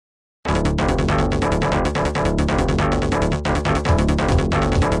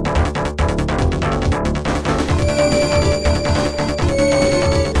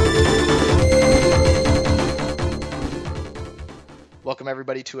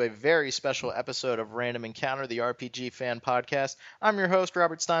everybody, to a very special episode of Random Encounter, the RPG fan podcast. I'm your host,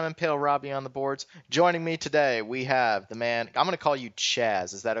 Robert Steinman, Pale Robbie on the boards. Joining me today, we have the man, I'm going to call you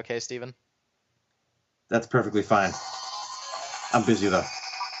Chaz. Is that okay, Steven? That's perfectly fine. I'm busy, though.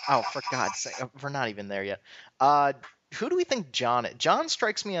 Oh, for God's sake, we're not even there yet. Who do we think John is? John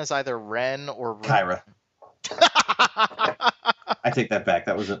strikes me as either Ren or Kyra. I take that back.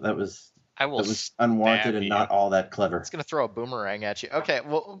 That was unwarranted and not all that clever. It's going to throw a boomerang at you. Okay,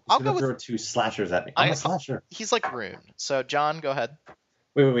 well, I'll go with... throw two slashers at me. I'm a slasher. He's like Rune. So, John, go ahead.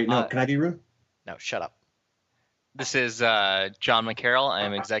 Wait. No, can I be Rune? No, shut up. This is John McCarroll.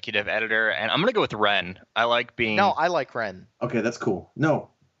 I'm executive editor, and I'm going to go with Ren. I like being... No, I like Ren. Okay, that's cool. No.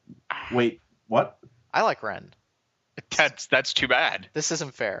 Wait, what? I like Ren. That's too bad. This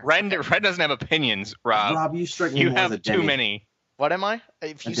isn't fair. Ren doesn't have opinions, Rob. Rob, you strike me You more as a have Demi. too many. What am I?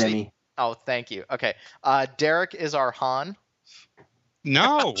 If you Demi. Oh, thank you. Okay. Derek is our Han.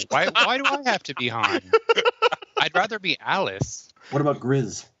 No. Why do I have to be Han? I'd rather be Alice. What about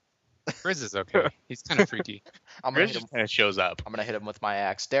Grizz? Grizz is okay. He's kind of freaky. Grizz just kind of shows up. I'm going to hit him with my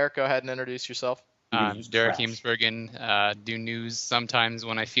axe. Derek, go ahead and introduce yourself. Derek Heemsbergen. Do news sometimes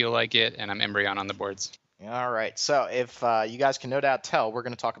when I feel like it, and I'm Embryon on the boards. All right. So if you guys can no doubt tell, we're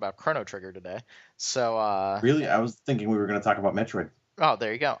going to talk about Chrono Trigger today. So Really? I was thinking we were going to talk about Metroid. Oh,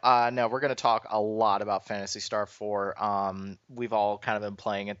 there you go. No, we're going to talk a lot about Phantasy Star 4. We've all kind of been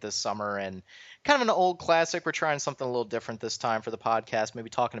playing it this summer, and kind of an old classic. We're trying something a little different this time for the podcast,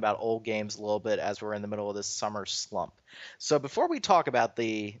 maybe talking about old games a little bit as we're in the middle of this summer slump. So before we talk about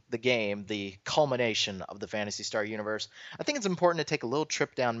the game, the culmination of the Phantasy Star universe, I think it's important to take a little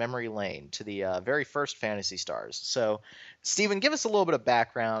trip down memory lane to the very first Phantasy Stars. So, Steven, give us a little bit of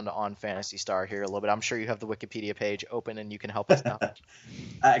background on Phantasy Star here a little bit. I'm sure you have the Wikipedia page open and you can help us out.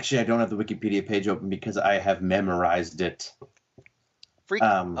 Actually, I don't have the Wikipedia page open because I have memorized it.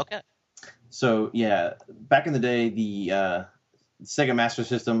 Okay. So, yeah, back in the day, the Sega Master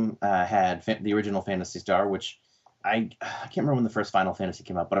System had the original Phantasy Star, which I can't remember when the first Final Fantasy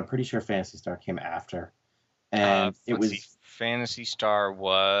came out, but I'm pretty sure Phantasy Star came after. And Phantasy Star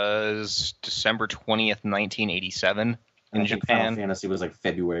was December 20th, 1987 in Japan. Final Fantasy was like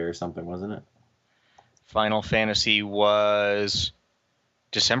February or something, wasn't it? Final Fantasy was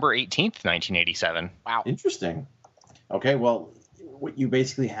December 18th, 1987. Wow. Interesting. Okay, well, what you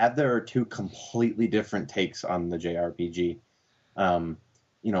basically had there are two completely different takes on the JRPG.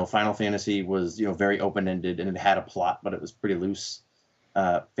 Final Fantasy was, very open-ended, and it had a plot, but it was pretty loose.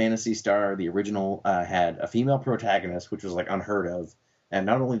 Phantasy Star, the original, had a female protagonist, which was, like, unheard of. And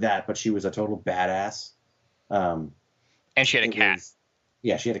not only that, but she was a total badass. And she had a cat.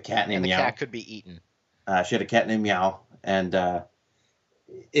 She had a cat named Meow. And the cat could be eaten. She had a cat named Meow, and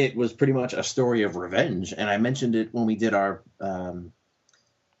it was pretty much a story of revenge. And I mentioned it when we did our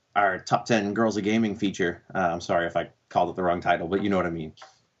top 10 Girls of Gaming feature. I'm sorry if I called it the wrong title, but you know what I mean.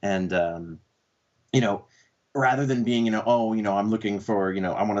 And, rather than being, I'm looking for,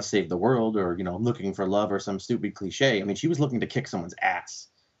 I want to save the world, or, I'm looking for love or some stupid cliche. I mean, she was looking to kick someone's ass.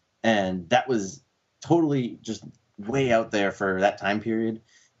 And that was totally just way out there for that time period.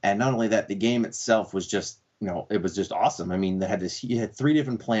 And not only that, the game itself was just, it was just awesome. I mean, you had 3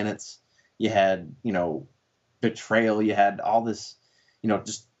 different planets. You had, betrayal. You had all this,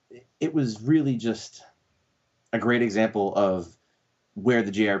 it was really just a great example of where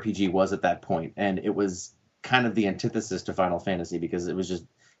the JRPG was at that point. And it was kind of the antithesis to Final Fantasy, because it was just,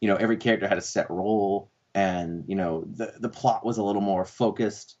 every character had a set role, and, the plot was a little more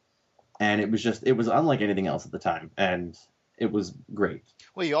focused, and it was unlike anything else at the time. And it was great.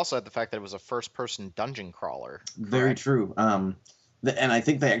 Well, you also had the fact that it was a first-person dungeon crawler. Correct? Very true. And I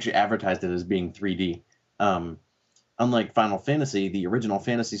think they actually advertised it as being 3D. Unlike Final Fantasy, the original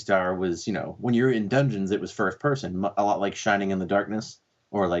Phantasy Star was, when you're in dungeons, it was first-person, a lot like Shining in the Darkness,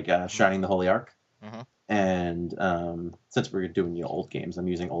 or like Shining the Holy Ark. Mm-hmm. And since we're doing old games, I'm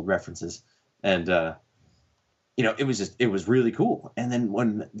using old references. And, it was really cool. And then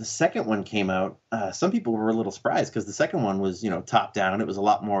when the second one came out, some people were a little surprised, because the second one was, top down. It was a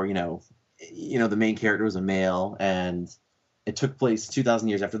lot more, the main character was a male, and it took place 2,000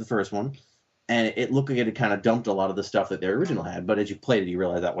 years after the first one. And it looked like it had kind of dumped a lot of the stuff that their original had. But as you played it, you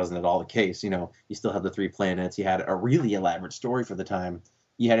realize that wasn't at all the case. You still had the 3 planets. You had a really elaborate story for the time.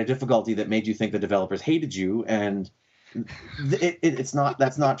 You had a difficulty that made you think the developers hated you. And that's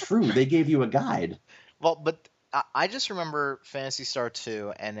not true. They gave you a guide. Well, but I just remember Phantasy Star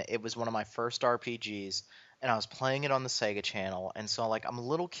 2, and it was one of my first RPGs, and I was playing it on the Sega Channel, and so, I'm a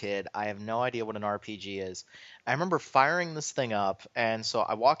little kid, I have no idea what an RPG is. I remember firing this thing up, and so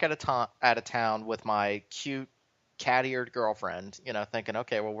I walk out of town with my cute cat-eared girlfriend, thinking,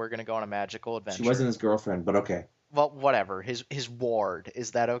 okay, well, we're gonna go on a magical adventure. She wasn't his girlfriend, but okay. Well, whatever. His ward.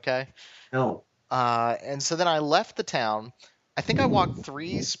 Is that okay? No. And so then I left the town. I think I walked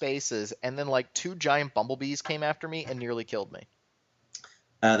 3 spaces, and then like 2 giant bumblebees came after me and nearly killed me.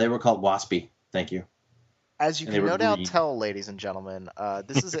 They were called Waspy. Thank you. As you And can they no were doubt green. tell, ladies and gentlemen,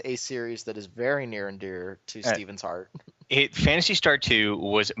 this is a series that is very near and dear to Steven's heart. Phantasy Star 2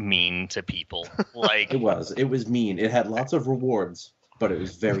 was mean to people. Like, It was mean. It had lots of rewards, but it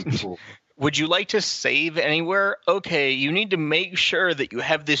was very cruel. would you like to save anywhere? Okay, you need to make sure that you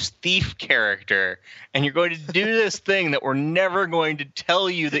have this thief character, and you're going to do this thing that we're never going to tell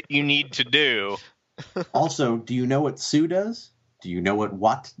you that you need to do. Also, do you know what Sue does? Do you know what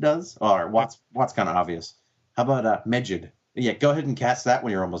Wat does? Or Wat's kind of obvious. How about Medjid? Yeah, go ahead and cast that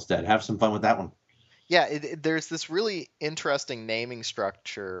when you're almost dead. Have some fun with that one. Yeah, there's this really interesting naming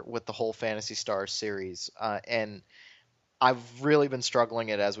structure with the whole Phantasy Star series, and I've really been struggling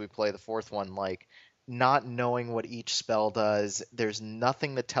it as we play the 4th one, like not knowing what each spell does. There's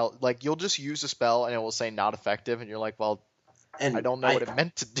nothing to tell. Like you'll just use a spell and it will say not effective, and you're like, well, And I don't know what it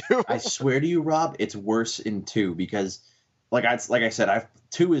meant to do. I swear to you, Rob, it's worse in 2 because, like I said,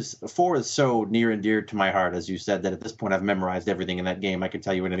 4 is so near and dear to my heart, as you said, that at this point I've memorized everything in that game. I can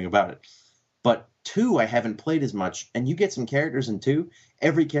tell you anything about it. But 2, I haven't played as much, and you get some characters in 2.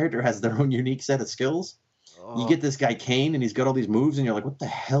 Every character has their own unique set of skills. You get this guy Kane, and he's got all these moves, and you're like, what the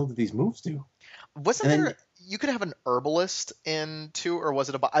hell do these moves do? Wasn't And then- there? You could have an herbalist in 2, or was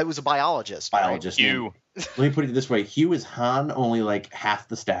it it was a biologist? right? Biologist. You. Let me put it this way. Hugh is Han, only like half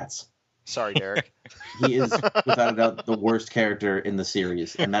the stats. Sorry, Derek. He is, without a doubt, the worst character in the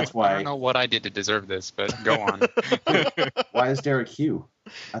series, and that's I why. don't know what I did to deserve this, but go on. Why is Derek Hugh?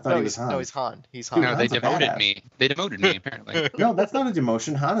 I thought he was Han. No, he's Han. He's Han. No, they Han's a demoted badass. me. They demoted me, apparently. No, that's not a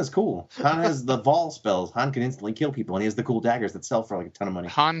demotion. Han is cool. Han has the Vol spells. Han can instantly kill people, and he has the cool daggers that sell for like a ton of money.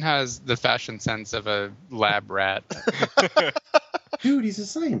 Han has the fashion sense of a lab rat. Dude, he's a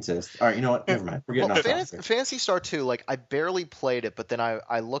scientist. All right, you know what? Never mind. We're getting Well, off topic here. Phantasy Star 2, like, I barely played it, but then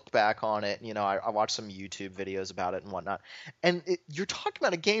I looked back on it, I watched some YouTube videos about it and whatnot, and you're talking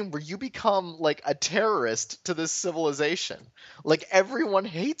about a game where you become, like, a terrorist to this civilization. Like, everyone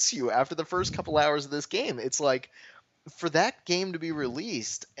hates you after the first couple hours of this game. It's like, for that game to be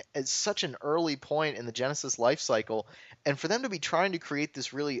released at such an early point in the Genesis life cycle, and for them to be trying to create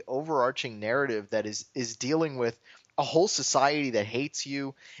this really overarching narrative that is dealing with a whole society that hates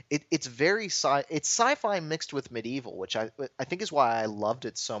you. It's very it's sci-fi mixed with medieval, which I think is why I loved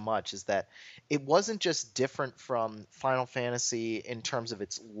it so much. Is that it wasn't just different from Final Fantasy in terms of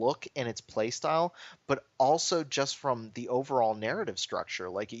its look and its play style, but also just from the overall narrative structure.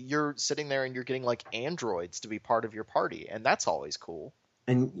 Like you're sitting there and you're getting like androids to be part of your party, and that's always cool.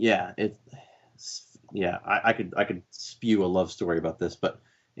 And yeah, I could spew a love story about this, but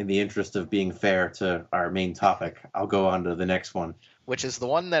in the interest of being fair to our main topic, I'll go on to the next one. Which is the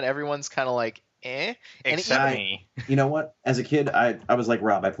one that everyone's kind of like, eh? And Except me. You know what? As a kid, I was like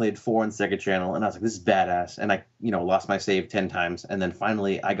Rob. I played 4 on Sega Channel, and I was like, this is badass. And I, lost my save 10 times. And then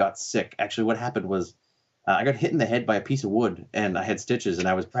finally, I got sick. Actually, what happened was I got hit in the head by a piece of wood, and I had stitches, and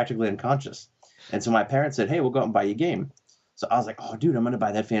I was practically unconscious. And so my parents said, hey, we'll go out and buy you a game. So I was like, oh, dude, I'm going to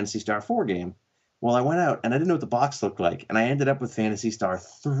buy that Phantasy Star 4 game. Well, I went out, and I didn't know what the box looked like, and I ended up with Phantasy Star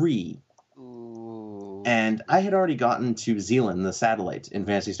 3. Ooh. And I had already gotten to Zealand, the satellite, in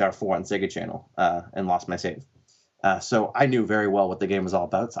Phantasy Star 4 on Sega Channel, and lost my save. So I knew very well what the game was all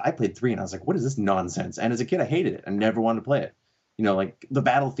about. So I played 3, and I was like, what is this nonsense? And as a kid, I hated it. I never wanted to play it. Like the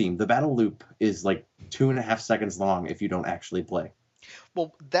battle theme, the battle loop is like 2.5 seconds long if you don't actually play.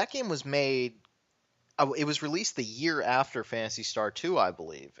 Well, that game was made. It was released the year after Phantasy Star 2, I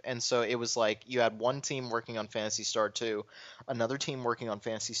believe. And so it was like you had one team working on Phantasy Star 2, another team working on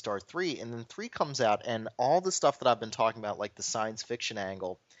Phantasy Star 3, and then 3 comes out, and all the stuff that I've been talking about, like the science fiction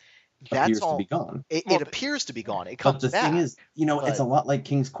angle, Appears that's all. to be gone. It appears to be gone. It But comes the back. thing is, it's a lot like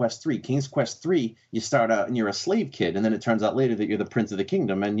King's Quest 3. King's Quest 3, you start out and you're a slave kid, and then it turns out later that you're the prince of the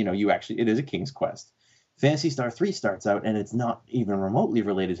kingdom, and it is a King's Quest. Phantasy Star 3 starts out, and it's not even remotely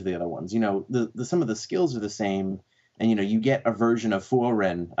related to the other ones. Some of the skills are the same, and you get a version of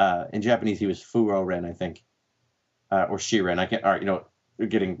Fuoren. In Japanese, he was Fuoren, I think, or Shiren. I can't. We're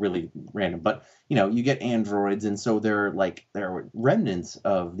getting really random, but you get androids, and so they're remnants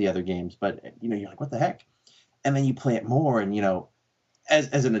of the other games. But you're like, what the heck? And then you play it more, and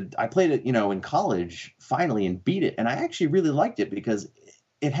I played it, in college finally and beat it, and I actually really liked it because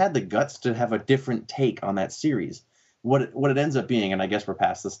it had the guts to have a different take on that series. What it ends up being, and I guess we're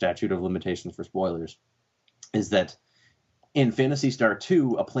past the statute of limitations for spoilers, is that in Phantasy Star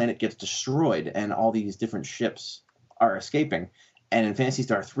 2, a planet gets destroyed and all these different ships are escaping. And in Phantasy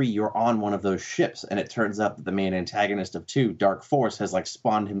Star 3, you're on one of those ships, and it turns out that the main antagonist of 2, Dark Force, has like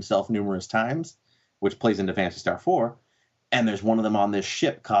spawned himself numerous times, which plays into Phantasy Star 4. And there's one of them on this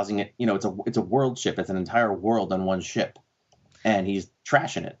ship, causing it. It's a world ship. It's an entire world on one ship, and he's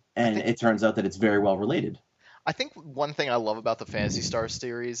trashing it. And it turns out that it's very well related. I think one thing I love about the Phantasy Star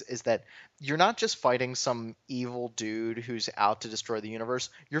series is that you're not just fighting some evil dude who's out to destroy the universe.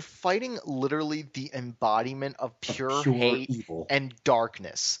 You're fighting literally the embodiment of pure hate evil and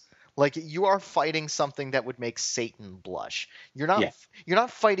darkness. Like, you are fighting something that would make Satan blush. You're not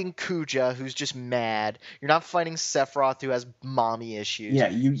fighting Kuja, who's just mad. You're not fighting Sephiroth, who has mommy issues. Yeah,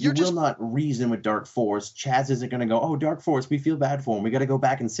 you will not reason with Dark Force. Chaz isn't going to go, oh, Dark Force, we feel bad for him. We got to go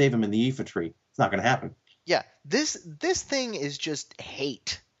back and save him in the Aoife tree. It's not going to happen. Yeah, this thing is just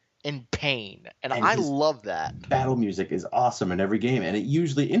hate and pain, and I love that. Battle music is awesome in every game, and it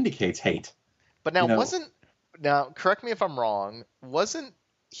usually indicates hate. But now correct me if I'm wrong, wasn't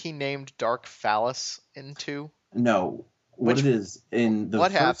he named Dark Phallus in 2? No. It is, in the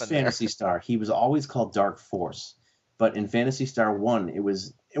first Phantasy Star, he was always called Dark Force. But in Phantasy Star 1,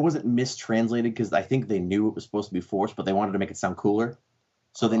 it wasn't mistranslated because I think they knew it was supposed to be Force, but they wanted to make it sound cooler.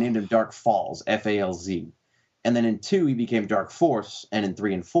 So they named him Dark Falz, Falz. And then in 2, he became Dark Force, and in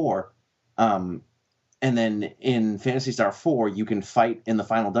 3 and 4. And then in Phantasy Star 4, you can fight in the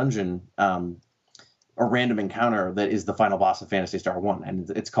final dungeon a random encounter that is the final boss of Phantasy Star 1, and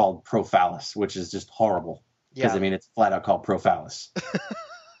it's called Prophallus, which is just horrible. Because, it's flat out called Prophallus.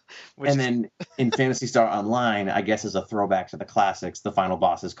 And then in Phantasy Star Online, I guess as a throwback to the classics, the final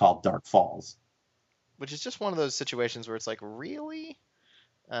boss is called Dark Falz. Which is just one of those situations where it's like, really?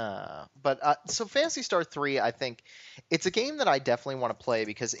 So Phantasy Star 3, I think it's a game that I definitely want to play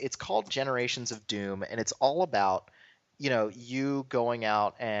because it's called Generations of Doom, and it's all about, you going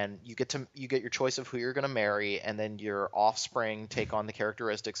out and you get your choice of who you're going to marry, and then your offspring take on the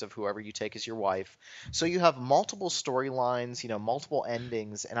characteristics of whoever you take as your wife. So you have multiple storylines, multiple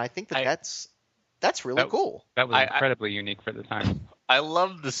endings, and I think that's really cool. That was incredibly unique for the time. I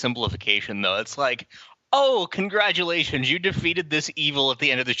love the simplification, though. It's like, oh, congratulations, you defeated this evil at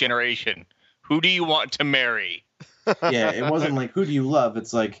the end of this generation. Who do you want to marry? Yeah, it wasn't like, who do you love?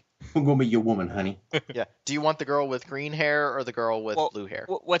 It's like, who's going to be your woman, honey? Yeah. Do you want the girl with green hair or the girl with blue hair?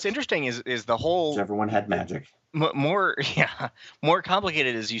 What's interesting is the whole... Everyone had magic. More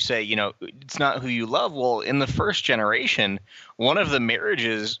complicated, as you say, it's not who you love. Well, in the first generation, one of the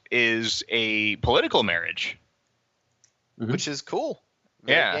marriages is a political marriage. Mm-hmm. Which is cool.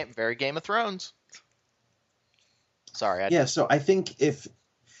 Very Game of Thrones. Sorry. So I think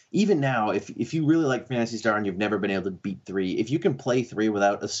even now, if you really like Phantasy Star and you've never been able to beat 3, if you can play 3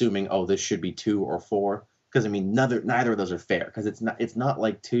 without assuming, oh, this should be 2 or 4, because neither of those are fair, because it's not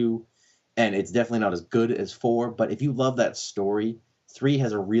like 2, and it's definitely not as good as 4. But if you love that story, 3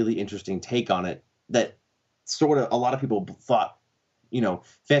 has a really interesting take on it that sort of a lot of people thought,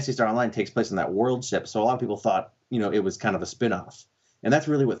 Phantasy Star Online takes place in that world ship, so a lot of people thought, it was kind of a spin-off. And that's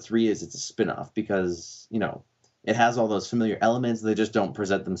really what 3 is. It's a spin-off because, it has all those familiar elements. They just don't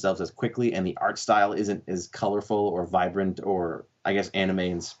present themselves as quickly, and the art style isn't as colorful or vibrant or, I guess, anime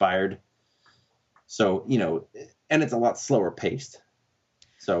inspired. So, and it's a lot slower paced.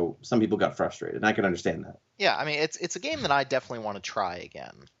 So some people got frustrated, and I can understand that. Yeah, I mean, it's a game that I definitely want to try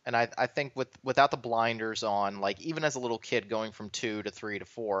again. And I think without the blinders on, like, even as a little kid going from 2 to 3 to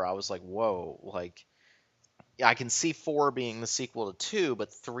 4, I was like, whoa, like, I can see 4 being the sequel to 2,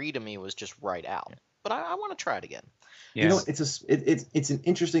 but 3 to me was just right out. But I want to try it again. Yes. It's an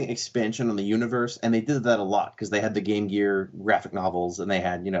interesting expansion on the universe, and they did that a lot because they had the Game Gear graphic novels, and they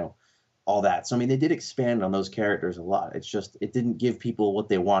had all that. So I mean, they did expand on those characters a lot. It's just it didn't give people what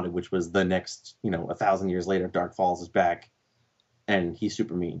they wanted, which was the next 1,000 years later, Dark Falz is back, and he's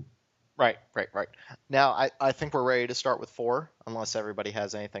super mean. Right. Now I think we're ready to start with 4, unless everybody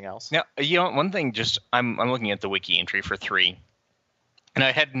has anything else. Now, one thing, just I'm looking at the wiki entry for 3, and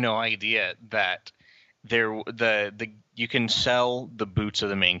I had no idea that you can sell the boots of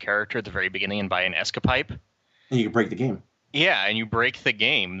the main character at the very beginning and buy an Escapipe. And you can break the game. Yeah, and you break the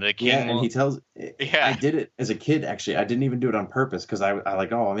game. The king and he tells... Yeah. I did it as a kid, actually. I didn't even do it on purpose, because I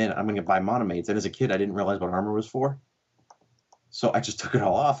like, oh, man, I'm going to buy Monomates. And as a kid, I didn't realize what armor was for. So I just took it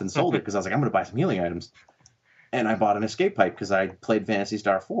all off and sold it, because I was like, I'm going to buy some healing items. And I bought an escape pipe, because I played Phantasy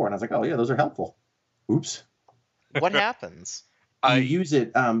Star 4, and I was like, oh, yeah, those are helpful. Oops. What happens? You use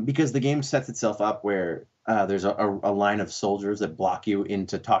it because the game sets itself up where there's a line of soldiers that block you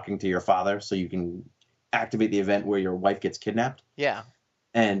into talking to your father, so you can activate the event where your wife gets kidnapped. Yeah.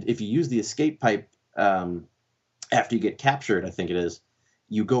 And if you use the escape pipe after you get captured, I think it is,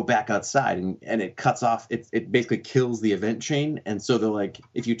 you go back outside and it cuts off. It basically kills the event chain. And so they're like,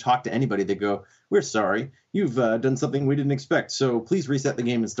 if you talk to anybody, they go, "We're sorry, you've done something we didn't expect. So please reset the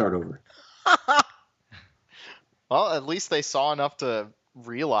game and start over." Well, at least they saw enough to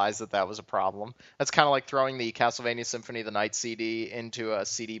realize that was a problem. That's kind of like throwing the Castlevania Symphony of the Night CD into a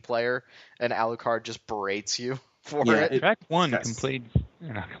CD player, and Alucard just berates you for Yeah, it. Track 1 Yes. complete.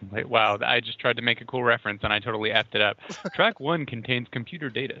 Wow, I just tried to make a cool reference and I totally effed it up. Track 1 contains computer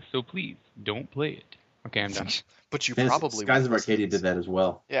data, so please don't play it. Okay, I'm done. But you Fantasy- probably Skies won't of Arcadia listen. did that as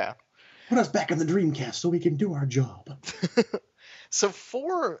well. Yeah. Put us back in the Dreamcast so we can do our job. So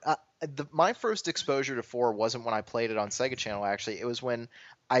 4, my first exposure to 4 wasn't when I played it on Sega Channel. Actually, it was when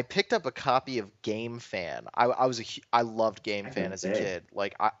I picked up a copy of Game Fan. I loved Game Back in Fan the as a day. kid.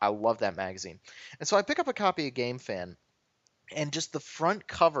 Like I loved that magazine, and so I pick up a copy of Game Fan, and just the front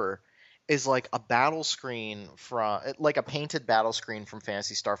cover is like a battle screen like a painted battle screen from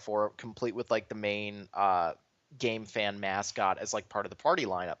Phantasy Star 4, complete with like the main Game Fan mascot as like part of the party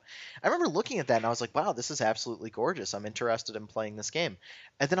lineup. I remember looking at that and I was like, wow, this is absolutely gorgeous. I'm interested in playing this game.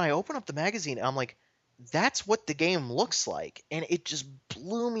 And then I open up the magazine and I'm like, that's what the game looks like. And it just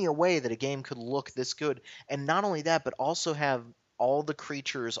blew me away that a game could look this good. And not only that, but also have all the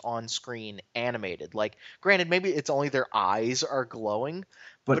creatures on screen animated. Like, granted, maybe it's only their eyes are glowing,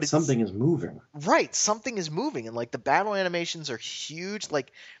 But it's- something is moving. right, something is moving, and like the battle animations are huge.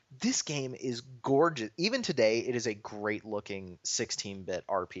 Like, this game is gorgeous. Even today, it is a great looking 16-bit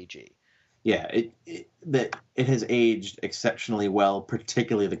RPG. Yeah, it has aged exceptionally well,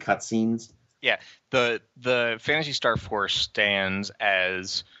 particularly the cutscenes. The Phantasy Star 4 stands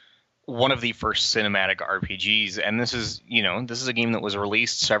as one of the first cinematic RPGs, and this is a game that was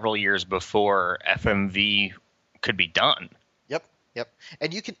released several years before FMV could be done. Yep.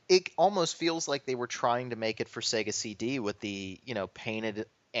 And it almost feels like they were trying to make it for Sega CD with the, painted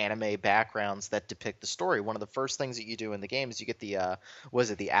anime backgrounds that depict the story. One of the first things that you do in the game is you get the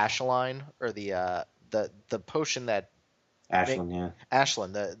the Ashline, or the potion that Ashland, yeah.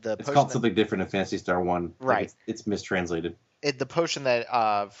 Ashland, the It's potion called that, something different in Phantasy Star 1. Like, Right. It's mistranslated. the potion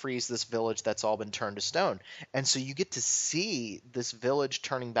that frees this village that's all been turned to stone. And so you get to see this village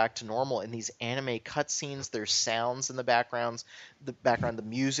turning back to normal in these anime cutscenes. There's sounds in the background, the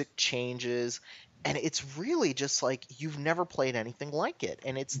music changes, and it's really just like you've never played anything like it.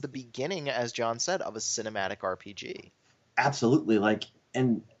 And it's the beginning, as John said, of a cinematic RPG. Absolutely.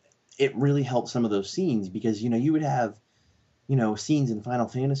 And it really helped some of those scenes because, you would have, scenes in Final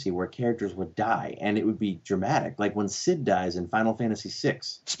Fantasy where characters would die and it would be dramatic. Like when Sid dies in Final Fantasy VI.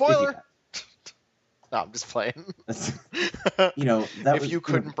 Spoiler! No, I'm just playing. That If was, you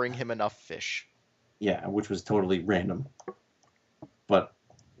couldn't bring him enough fish. Yeah, which was totally random. But,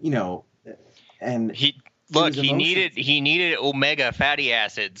 and He was needed omega fatty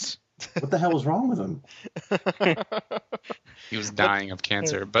acids. what the hell was wrong with him? He was dying of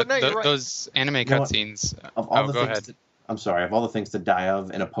cancer. but no, you're right. Those anime know what? cutscenes. Of all the go things ahead. I'm sorry, of all the things to die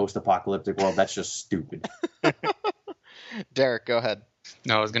of in a post-apocalyptic world, that's just stupid. Derek, go ahead.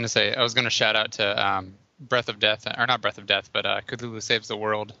 No, I was gonna shout out to Breath of Death, or not Breath of Death, but Cthulhu Saves the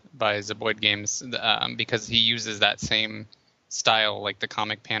World by Zeboid Games, because he uses that same style, like the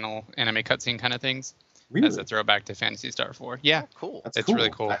comic panel anime cutscene kind of things, Really? as a throwback to Phantasy Star 4. Yeah, Oh, cool. That's it's cool.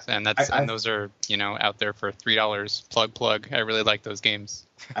 really cool, and those are out there for $3. Plug. I really like those games.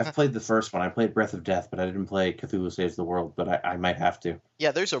 I've played the first one. I played Breath of Death, but I didn't play Cthulhu Saves the World, but I might have to.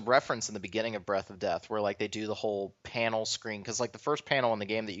 Yeah, there's a reference in the beginning of Breath of Death where like they do the whole panel screen, because like the first panel in the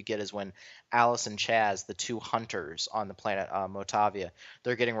game that you get is when Alice and Chaz, the two hunters on the planet Motavia,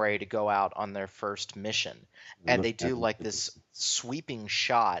 they're getting ready to go out on their first mission, and they do like this sweeping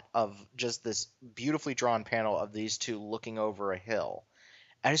shot of just this beautifully drawn panel of these two looking over a hill.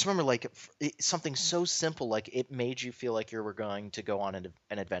 I just remember like something so simple, like it made you feel like you were going to go on an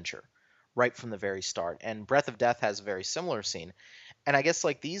adventure right from the very start. And Breath of Death has a very similar scene. And I guess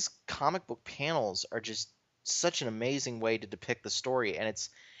like these comic book panels are just such an amazing way to depict the story. And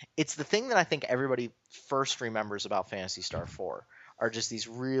it's the thing that I think everybody first remembers about Phantasy Star 4 are just these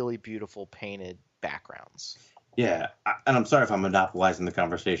really beautiful painted backgrounds. Yeah, and I'm sorry if I'm monopolizing the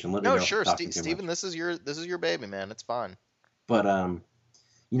conversation. Let me No, know if sure, I'm talking too Steven, much. this is your baby, man. It's fine. But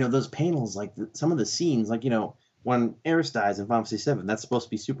those panels, like some of the scenes, like when Eris dies in Final Fantasy VII, that's supposed to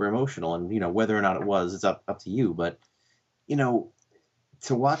be super emotional, and whether or not it was, it's up to you. But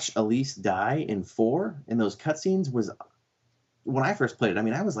to watch Elise die in 4 in those cutscenes was, when I first played it, I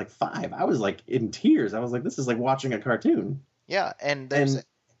mean, I was like 5. I was like in tears. I was like, this is like watching a cartoon. Yeah, and there's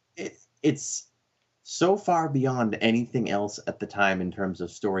It's so far beyond anything else at the time in terms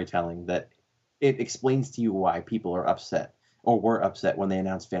of storytelling that it explains to you why people are upset. or were upset when they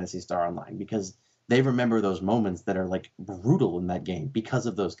announced Phantasy Star Online, because they remember those moments that are like brutal in that game because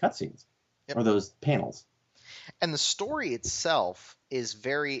of those cutscenes or those panels. And the story itself is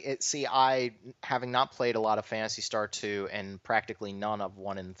see, I, having not played a lot of Phantasy Star 2 and practically none of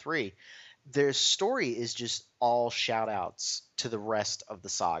 1 and 3, their story is just all shout outs to the rest of the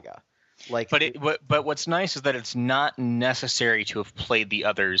saga. Like, but what's nice is that it's not necessary to have played the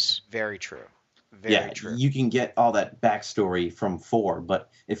others. Very true. Very true. You can get all that backstory from 4, but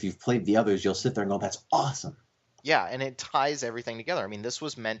if you've played the others, you'll sit there and go, that's awesome. Yeah, and it ties everything together. I mean, this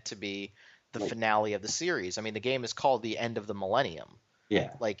was meant to be the finale of the series. I mean, the game is called The End of the Millennium.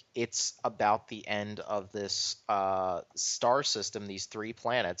 Yeah. Like, it's about the end of this star system, these 3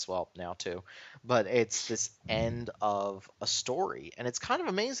 planets, well, now 2, but it's this end of a story. And it's kind of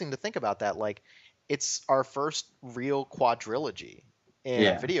amazing to think about that. Like, it's our first real quadrilogy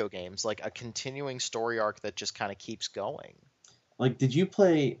in video games, like a continuing story arc that just kind of keeps going. Like, did you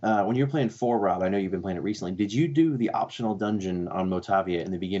play, when you were playing 4, Rob, I know you've been playing it recently, did you do the optional dungeon on Motavia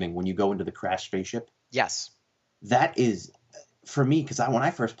in the beginning when you go into the crashed spaceship? Yes. That is, for me, because when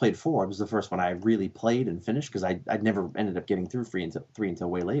I first played 4, it was the first one I really played and finished, because I'd never ended up getting through 3 until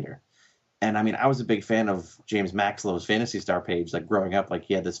way later. And, I mean, I was a big fan of James Maxlow's Phantasy Star page, like, growing up. Like,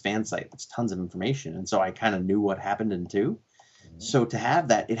 he had this fan site that's tons of information, and so I kind of knew what happened in 2. So to have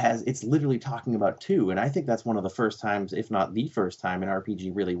that, it's literally talking about 2, and I think that's one of the first times, if not the first time, an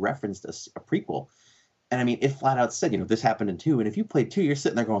RPG really referenced a prequel. And I mean, it flat out said, this happened in 2, and if you played 2, you're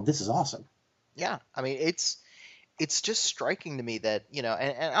sitting there going, this is awesome. Yeah, I mean, it's just striking to me that,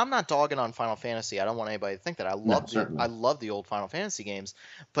 and I'm not dogging on Final Fantasy. I don't want anybody to think that. I love the old Final Fantasy games,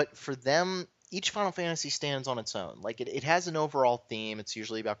 but for them, each Final Fantasy stands on its own. Like, it has an overall theme. It's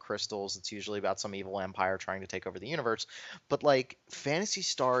usually about crystals. It's usually about some evil empire trying to take over the universe. But, like, Phantasy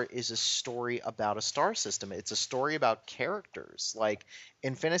Star is a story about a star system. It's a story about characters. Like,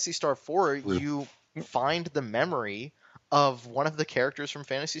 in Phantasy Star 4, you find the memory of one of the characters from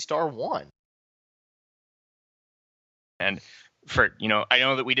Phantasy Star 1. And for, I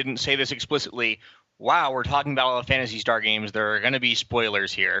know that we didn't say this explicitly. Wow, we're talking about all the Phantasy Star games. There are going to be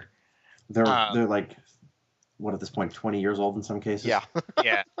spoilers here. They're like, what at this point, 20 years old in some cases? Yeah.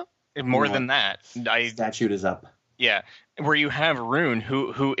 Yeah. More than that. Statute is up. Yeah. Where you have Rune,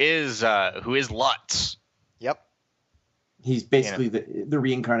 who is Lutz. Yep. He's basically the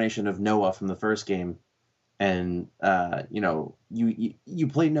reincarnation of Noah from the first game. And, you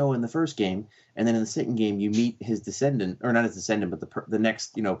play Noah in the first game, and then in the second game, you meet his descendant, or not his descendant, but the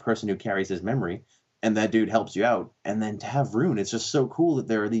next, person who carries his memory, and that dude helps you out. And then to have Rune, it's just so cool that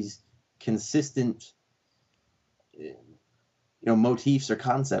there are these consistent, motifs or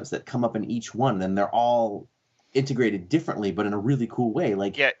concepts that come up in each one, and they're all integrated differently, but in a really cool way.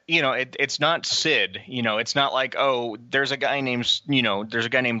 Like, yeah, it's not Sid. It's not like, oh, there's a guy named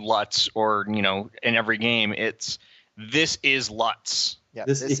Lutz, or in every game, this is Lutz. Yeah,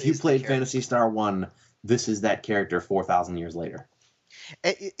 if you played Phantasy Star 1, this is that character 4,000 years later.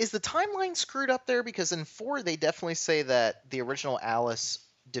 Is the timeline screwed up there? Because in 4, they definitely say that the original Alice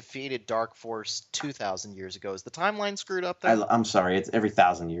defeated Dark Force 2,000 years ago. Is the timeline screwed up there? I'm sorry, it's every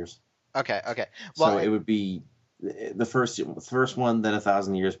 1,000 years. Okay. Well, so it would be the first one, then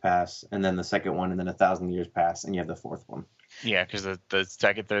 1,000 years pass, and then the second one, and then 1,000 years pass, and you have the fourth one. Yeah, because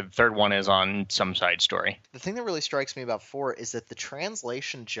the third one is on some side story. The thing that really strikes me about 4 is that the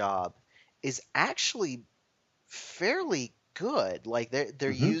translation job is actually fairly good. Like,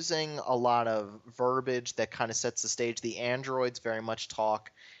 they're using a lot of verbiage that kind of sets the stage. The androids very much talk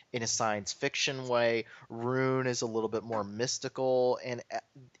in a science fiction way. Rune is a little bit more mystical, and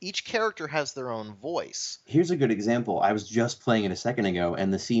each character has their own voice. Here's a good example. I was just playing it a second ago,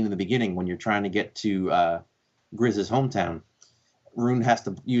 and the scene in the beginning when you're trying to get to Grizz's hometown, Rune has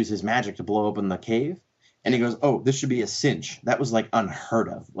to use his magic to blow open the cave, and he goes, "Oh, this should be a cinch." That was like unheard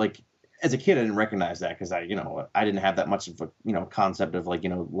of. Like, as a kid, I didn't recognize that because I didn't have that much of a concept of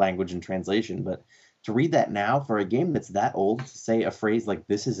language and translation. But to read that now for a game that's that old, to say a phrase like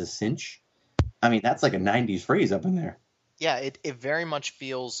 "this is a cinch," I mean, that's like a '90s phrase up in there. Yeah, it very much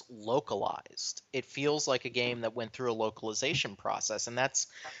feels localized. It feels like a game that went through a localization process, and that's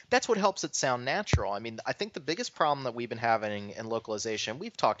what helps it sound natural. I mean, I think the biggest problem that we've been having in localization,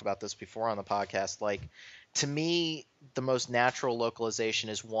 we've talked about this before on the podcast, like, to me, the most natural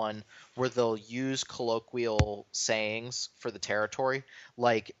localization is one where they'll use colloquial sayings for the territory.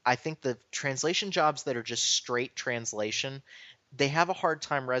 Like, I think the translation jobs that are just straight translation, they have a hard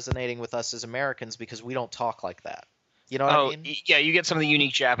time resonating with us as Americans because we don't talk like that. You know what I mean? Yeah, you get some of the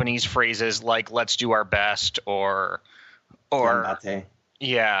unique Japanese phrases like "let's do our best" or Ganbatte.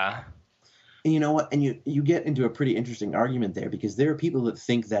 Yeah. And you know what? And you get into a pretty interesting argument there, because there are people that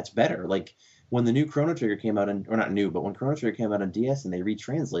think that's better. Like when the new Chrono Trigger came out, or not new, but when Chrono Trigger came out on DS and they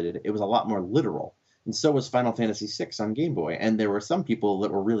retranslated it, it was a lot more literal. And so was Final Fantasy VI on Game Boy. And there were some people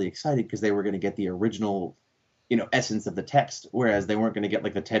that were really excited because they were going to get the original, essence of the text, whereas they weren't going to get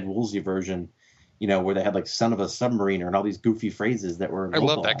like the Ted Woolsey version, where they had like "son of a submariner" and all these goofy phrases that were. I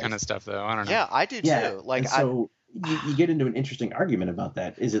love that kind of stuff, though. I don't know. Yeah, I do too. Like, so you get into an interesting argument about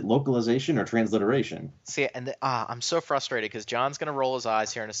that. Is it localization or transliteration? See, and I'm so frustrated because John's going to roll his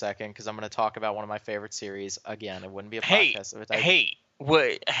eyes here in a second because I'm going to talk about one of my favorite series again. It wouldn't be a podcast.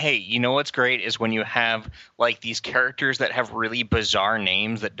 Hey, you know what's great is when you have like these characters that have really bizarre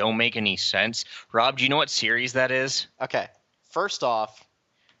names that don't make any sense. Rob, do you know what series that is? Okay, first off,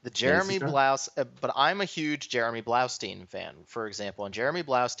 the Jeremy Blouse, but I'm a huge Jeremy Blaustein fan, for example, and Jeremy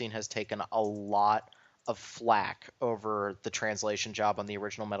Blaustein has taken a lot of flack over the translation job on the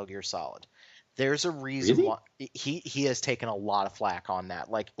original Metal Gear Solid. There's a reason why he has taken a lot of flack on that.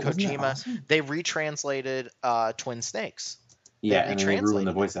 Like Kojima, awesome? They retranslated Twin Snakes. Yeah, and they ruined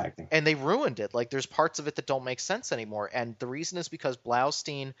the voice acting. And they ruined it. Like, there's parts of it that don't make sense anymore. And the reason is because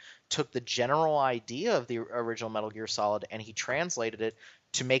Blaustein took the general idea of the original Metal Gear Solid and he translated it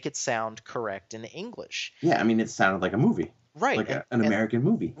to make it sound correct in English. Yeah, I mean, it sounded like a movie. Right. Like an American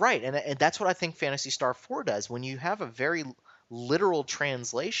movie. Right, and that's what I think Phantasy Star 4 does. When you have a very literal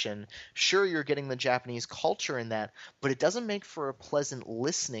translation, sure, you're getting the Japanese culture in that, but it doesn't make for a pleasant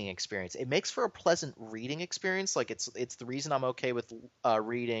listening experience. It makes for a pleasant reading experience. Like, it's the reason I'm okay with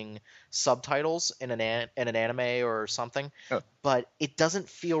reading subtitles in an anime or something, but it doesn't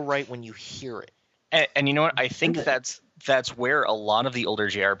feel right when you hear it. And you know what? I think that's where a lot of the older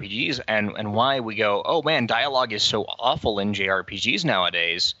JRPGs and why we go, oh man, dialogue is so awful in JRPGs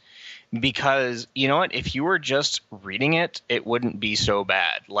nowadays. Because, you know what, if you were just reading it, it wouldn't be so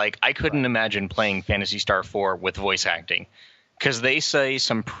bad. Like, I couldn't imagine playing Phantasy Star 4 with voice acting. Because they say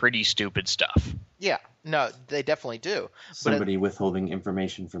some pretty stupid stuff. Yeah, no, they definitely do. Somebody withholding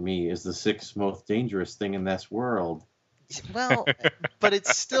information from me is the sixth most dangerous thing in this world. Well, but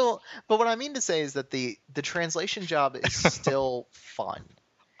it's still... But what I mean to say is that the translation job is still fun.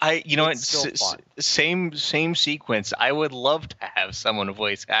 Same sequence. I would love to have someone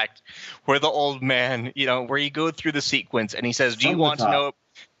voice act where the old man, where you go through the sequence and he says, "Do you want to know?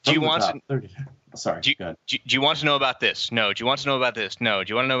 Do you want to? Sorry. Do you want to know about this? No. Do you want to know about this? No.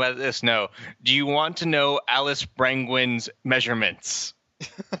 Do you want to know about this? No. Do you want to know Alice Brangwyn's measurements?"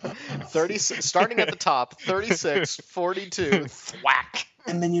 30, starting at the top, 36, 42, thwack.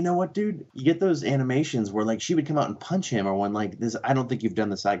 And then you know what, dude? You get those animations where like she would come out and punch him, or one like this. I don't think you've done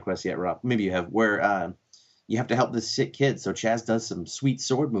the side quest yet, Rob. Maybe you have, where you have to help this sick kid. So Chaz does some sweet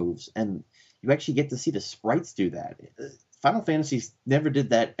sword moves, and you actually get to see the sprites do that. Final Fantasy never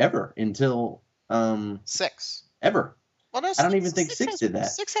did that ever until 6. Ever. Well, no, I don't even think 6 did that.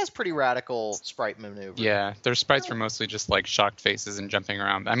 6 has pretty radical sprite maneuver. Yeah, their sprites were mostly just like shocked faces and jumping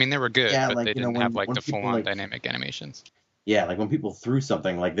around. I mean, they were good, but they didn't have like the full-on dynamic animations. Yeah, like when people threw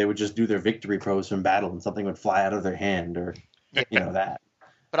something, like they would just do their victory pose from battle and something would fly out of their hand, or that.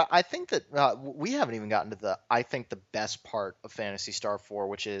 But I think that we haven't even gotten to the best part of Phantasy Star 4,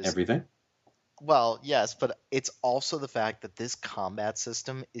 which is... Everything? Well, yes, but it's also the fact that this combat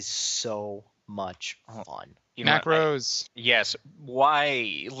system is so much fun. Macros. Yes.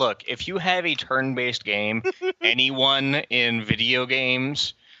 Why? Look, if you have a turn-based game, anyone in video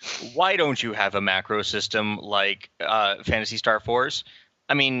games... Why don't you have a macro system like Phantasy Star 4's?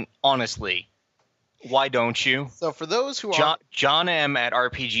 I mean, honestly, why don't you? So for those who are... John M. at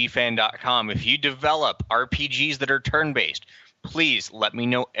RPGFan.com, if you develop RPGs that are turn-based, please let me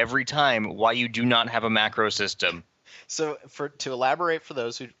know every time why you do not have a macro system. So to elaborate for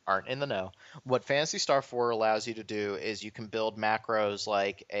those who aren't in the know, what Phantasy Star 4 allows you to do is you can build macros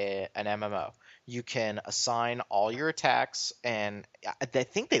like an MMO. You can assign all your attacks, and I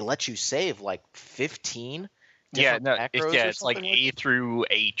think they let you save like 15 different macros. It's like A through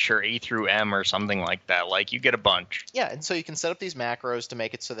H or A through M or something like that. Like, you get a bunch. Yeah, and so you can set up these macros to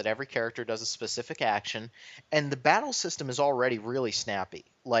make it so that every character does a specific action, and the battle system is already really snappy.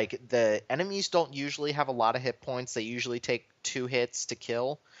 Like, the enemies don't usually have a lot of hit points. They usually take 2 hits to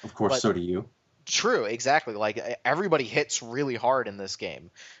kill. Of course, so do you. True, exactly. Like, everybody hits really hard in this game.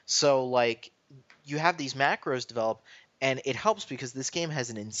 So, like... You have these macros develop, and it helps because this game has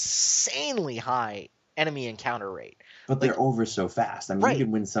an insanely high enemy encounter rate. But they're over so fast. I mean, You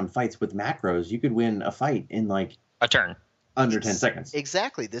could win some fights with macros. You could win a fight in like a turn. under 10 seconds.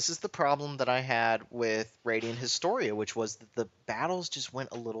 Exactly. This is the problem that I had with Radiant Historia, which was that the battles just went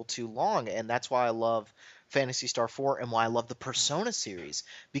a little too long, and that's why I love Phantasy Star 4 and why I love the Persona series,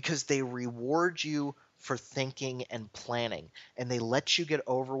 because they reward you for thinking and planning, and they let you get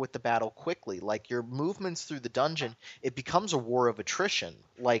over with the battle quickly. Like, your movements through the dungeon, it becomes a war of attrition.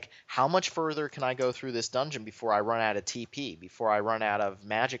 Like, how much further can I go through this dungeon before I run out of TP, before I run out of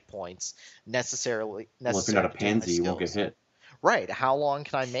magic points necessarily Well, if you're not a to do my pansy, you won't get skills? hit. Right. How long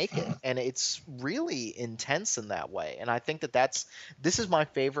can I make it? And it's really intense in that way. And I think that this is my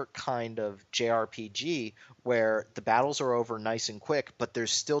favorite kind of JRPG where the battles are over nice and quick, but they're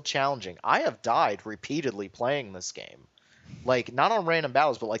still challenging. I have died repeatedly playing this game. Like, not on random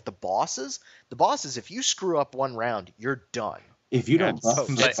battles, but like the bosses, if you screw up one round, you're done. If you don't buff,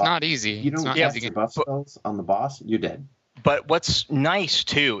 It's not easy. you It's don't not cast easy. your buff spells on the boss, you're dead. But what's nice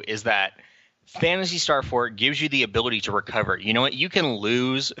too is that Phantasy Star 4 gives you the ability to recover. You know what? You can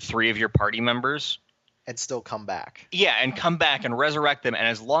lose 3 of your party members. And still come back. Yeah, and come back and resurrect them. And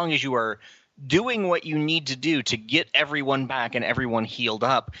as long as you are doing what you need to do to get everyone back and everyone healed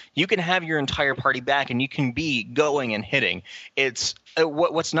up, you can have your entire party back and you can be going and hitting. It's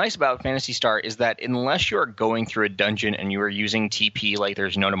what's nice about Phantasy Star is that unless you're going through a dungeon and you are using TP like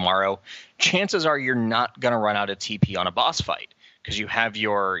there's no tomorrow, chances are you're not going to run out of TP on a boss fight because you have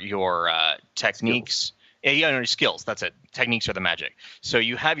your techniques. Yeah, no, skills. That's it. Techniques are the magic. So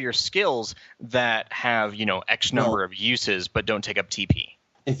you have your skills that have, X number of uses, but don't take up TP.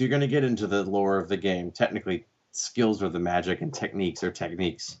 If you're going to get into the lore of the game, technically skills are the magic and techniques are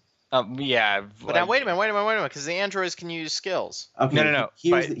techniques. Yeah. But now, wait a minute, because the androids can use skills. Okay, No.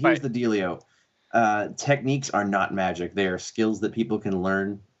 Here's the dealio. Techniques are not magic. They are skills that people can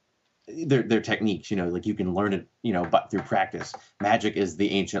learn. They're techniques, like you can learn it, but through practice. Magic is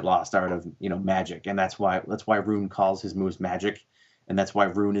the ancient lost art of, magic, and that's why Rune calls his moves magic, and that's why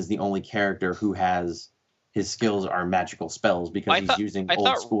Rune is the only character who has his skills are magical spells because he's using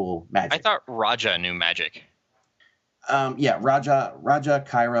old school magic. I thought Raja knew magic. Yeah, Raja,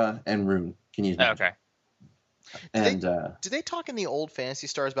 Kyra, and Rune can use magic. Okay. And do they talk in the old Phantasy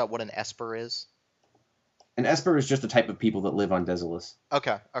Stars about what an Esper is? An Esper is just a type of people that live on Desolus.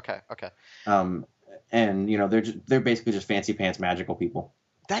 Okay. And they're basically just fancy pants magical people.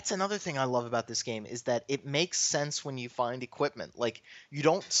 That's another thing I love about this game is that it makes sense when you find equipment. Like, you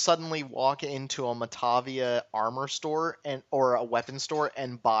don't suddenly walk into a Matavia armor store or a weapon store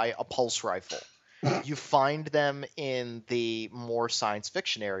and buy a pulse rifle. You find them in the more science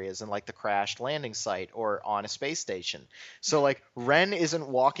fiction areas, in like the crashed landing site or on a space station. So like Ren isn't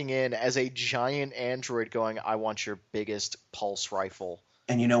walking in as a giant android going, "I want your biggest pulse rifle."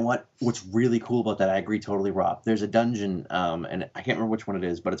 And you know what? What's really cool about that, I agree totally, Rob. There's a dungeon, and I can't remember which one it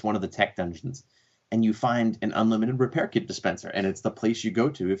is, but it's one of the tech dungeons. And you find an unlimited repair kit dispenser, and it's the place you go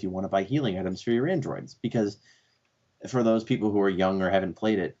to if you want to buy healing items for your androids. Because for those people who are young or haven't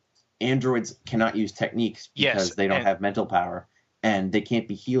played it, androids cannot use techniques because they don't have mental power, and they can't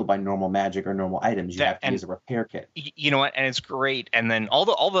be healed by normal magic or normal items. You have to use a repair kit. You know what? And it's great. And then all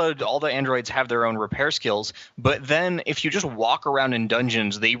the androids have their own repair skills. But then if you just walk around in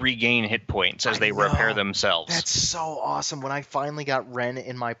dungeons, they regain hit points as they repair themselves. That's so awesome. When I finally got Ren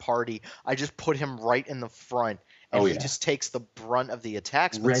in my party, I just put him right in the front. And he just takes the brunt of the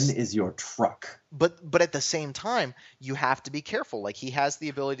attacks. Ren is your truck. But at the same time, you have to be careful. Like, he has the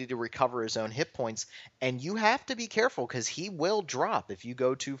ability to recover his own hit points, and you have to be careful because he will drop if you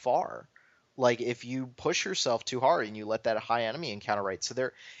go too far. Like, if you push yourself too hard and you let that high enemy encounter rate.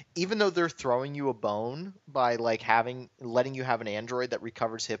 So even though they're throwing you a bone by like letting you have an android that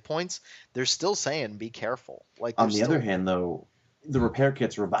recovers hit points, they're still saying be careful. Like, on the other hand, though, the repair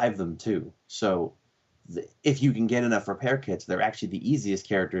kits revive them too. So if you can get enough repair kits, they're actually the easiest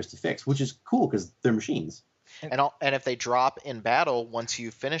characters to fix, which is cool because they're machines. And if they drop in battle, once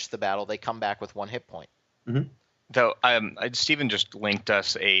you finish the battle, they come back with 1 hit point. Mm-hmm. Though Steven just linked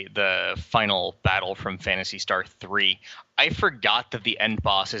us the final battle from Phantasy Star 3. I forgot that the end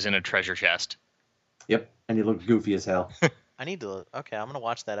boss is in a treasure chest. Yep, and he looked goofy as hell. I'm going to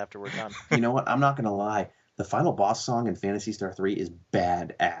watch that after we're done. You know what? I'm not going to lie. The final boss song in Phantasy Star 3 is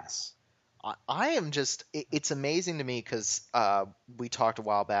badass. I am just it's amazing to me because we talked a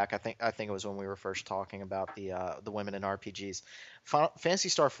while back. I think it was when we were first talking about the women in RPGs. Phantasy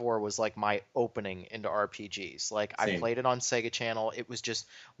Star 4 was like my opening into RPGs. Like I Same. played it on Sega Channel. It was just,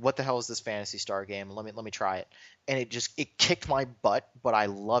 what the hell is this Phantasy Star game? Let me try it. And it kicked my butt, but I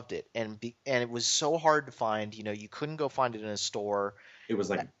loved it. And it was so hard to find. You couldn't go find it in a store. It was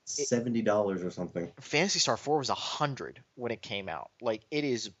like $70 or something. Phantasy Star 4 was $100 when it came out. Like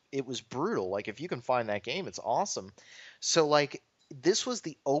it was brutal. Like if you can find that game, it's awesome. So like this was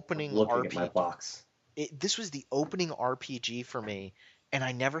the opening Looking RPG. at my box. This was the opening RPG for me, and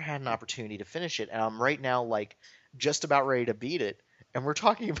I never had an opportunity to finish it. And I'm right now like just about ready to beat it. And we're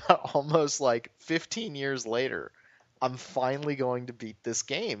talking about almost like 15 years later. I'm finally going to beat this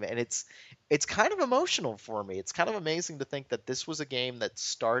game, and it's kind of emotional for me. It's kind of amazing to think that this was a game that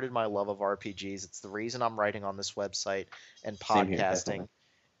started my love of RPGs. It's the reason I'm writing on this website and Same here, podcasting. definitely.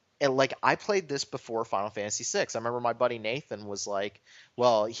 And like I played this before Final Fantasy VI. I remember my buddy Nathan was like,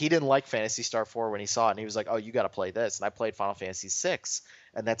 well, he didn't like Phantasy Star 4 when he saw it, and he was like, oh, you got to play this. And I played Final Fantasy VI,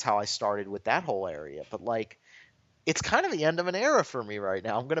 and that's how I started with that whole area. But like, it's kind of the end of an era for me right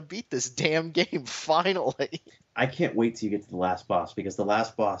now. I'm gonna beat this damn game finally. I can't wait till you get to the last boss, because the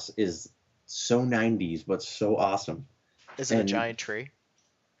last boss is so 90s but so awesome. Is it a And giant tree?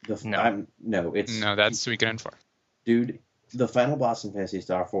 No, it's No, that's Suikoden 4. dude. The final boss in Phantasy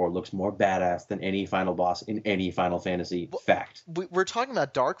Star 4 looks more badass than any final boss in any Final Fantasy. Fact. We're talking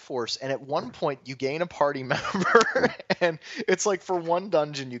about Dark Force, and at one point you gain a party member, and it's like for one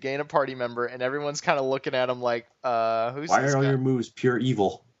dungeon you gain a party member, and everyone's kind of looking at him like, who's Why this are all guy? your moves pure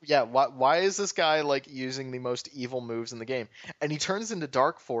evil? Yeah, why is this guy like using the most evil moves in the game? And he turns into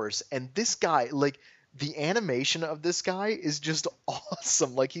Dark Force, and this guy, like, the animation of this guy is just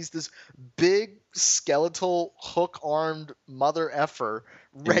awesome. Like, he's this big skeletal hook-armed mother effer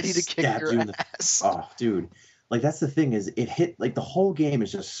ready to kick stabs your you in the- ass. Oh, dude. Like, that's the thing, is it hit, like, the whole game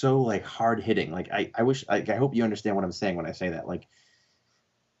is just so, like, hard hitting. Like, I wish, like, I hope you understand what I'm saying when I say that. Like,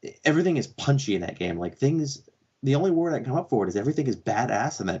 everything is punchy in that game. Like, the only word I can come up for it is everything is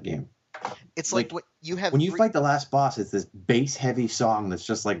badass in that game. It's like like, what you have. When you fight the last boss, it's this bass heavy song that's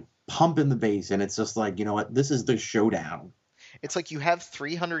just like pumping the bass, and it's just like, you know what, this is the showdown. It's like you have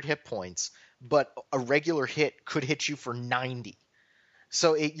 300 hit points, but a regular hit could hit you for 90.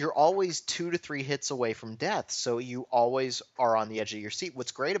 So you're always 2 to 3 hits away from death. So you always are on the edge of your seat.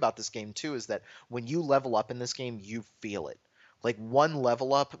 What's great about this game too is that when you level up in this game, you feel it. Like one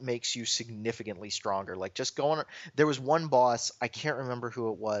level up makes you significantly stronger. Like just going, there was one boss, I can't remember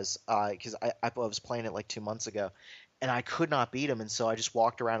who it was, because I was playing it like 2 months ago, and I could not beat him, and so I just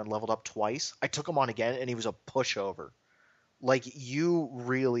walked around and leveled up twice. I took him on again, and he was a pushover. Like, you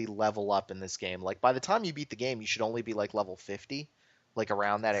really level up in this game. Like, by the time you beat the game, you should only be like level 50, like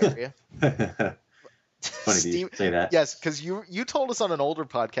around that area. Funny you Steve- say that. Yes, because you told us on an older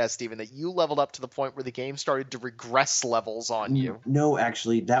podcast, Steven, that you leveled up to the point where the game started to regress levels on you. No,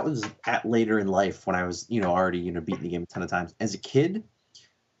 actually, that was at later in life when I was, already, beating the game a ton of times. As a kid,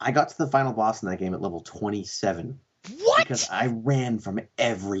 I got to the final boss in that game at level 27. What? Because I ran from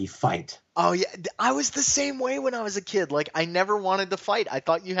every fight. Oh, yeah. I was the same way when I was a kid. Like, I never wanted to fight. I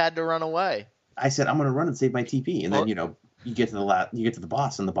thought you had to run away. I said, I'm going to run and save my TP. And then, you get to the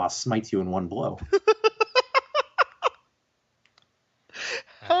boss, and the boss smites you in one blow.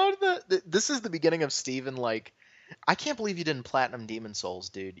 This is the beginning of Steven, like, I can't believe you didn't platinum Demon Souls,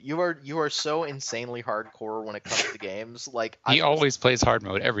 dude. You are so insanely hardcore when it comes to games. Like, He always plays hard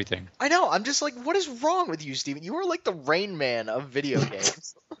mode, everything. I know. I'm just like, what is wrong with you, Steven? You are like the Rain Man of video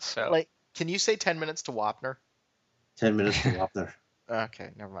games. So Like, can you say 10 minutes to Wapner? 10 minutes to go up there. Okay,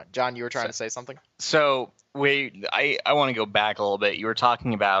 never mind. John, you were trying to say something? So I want to go back a little bit. You were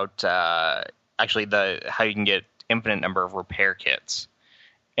talking about actually how you can get infinite number of repair kits,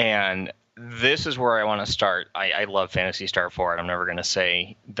 and this is where I want to start. I love Phantasy Star 4, and I'm never going to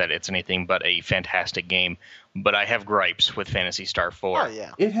say that it's anything but a fantastic game, but I have gripes with Phantasy Star 4. Oh,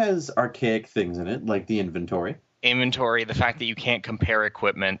 yeah. It has archaic things in it, like the inventory. Inventory, the fact that you can't compare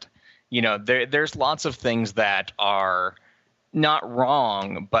equipment. There's lots of things that are not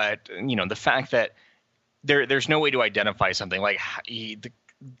wrong, but the fact that there's no way to identify something. Like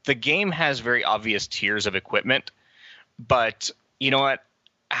the game has very obvious tiers of equipment, but you know what?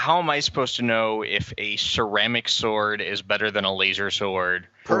 How am I supposed to know if a ceramic sword is better than a laser sword?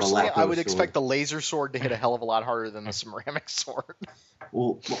 Personally, I would sword. expect the laser sword to hit a hell of a lot harder than the ceramic sword.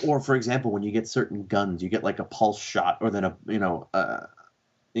 Well, or for example, when you get certain guns, you get like a pulse shot, or then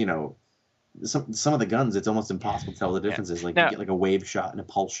some of the guns, it's almost impossible to tell the differences. Like, Now- you get like a wave shot and a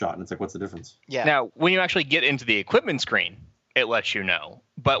pulse shot, and it's like, what's the difference? Yeah. Now, when you actually get into the equipment screen, it lets you know.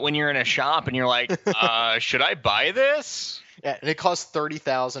 But when you're in a shop and you're like, should I buy this? Yeah, and it costs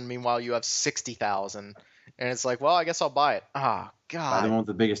 30,000. Meanwhile, you have 60,000, and it's like, well, I guess I'll buy it. Buy the God. one with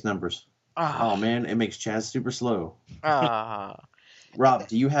the biggest numbers. Oh man, it makes Chaz super slow. Ah. Rob,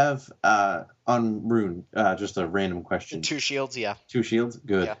 do you have on Rune just a random question? 2 shields, yeah. 2 shields?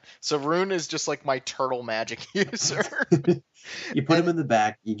 Good. Yeah. So Rune is just like my turtle magic user. You put him in the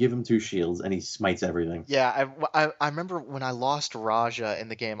back, you give him 2 shields, and he smites everything. Yeah, I remember when I lost Raja in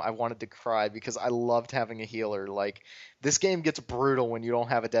the game, I wanted to cry because I loved having a healer. Like, this game gets brutal when you don't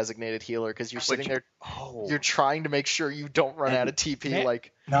have a designated healer because you're sitting there, you're trying to make sure you don't run out of TP.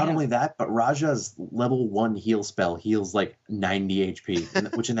 Like, not only that, but Raja's level 1 heal spell heals like 90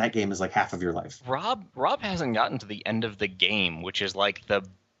 HP, which in that game is like half of your life. Rob hasn't gotten to the end of the game, which is like the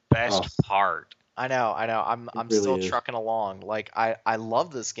best part. I know. I'm really still is. trucking along. Like, I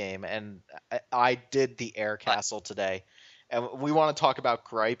love this game, and I did the air castle today. And we want to talk about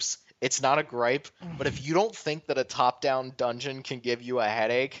gripes. It's not a gripe, but if you don't think that a top-down dungeon can give you a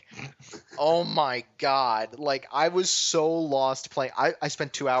headache, oh my god. Like, I was so lost playing. I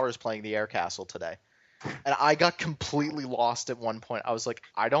spent 2 hours playing the air castle today. And I got completely lost at one point. I was like,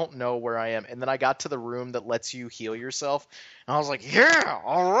 I don't know where I am. And then I got to the room that lets you heal yourself. And I was like, yeah,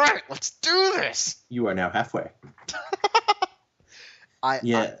 all right, let's do this. You are now halfway.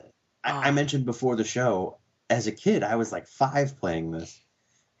 I mentioned before the show, as a kid, I was like 5 playing this.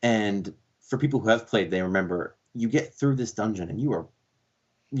 And for people who have played, they remember you get through this dungeon and you are,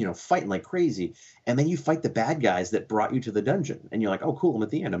 fighting like crazy. And then you fight the bad guys that brought you to the dungeon. And you're like, oh, cool, I'm at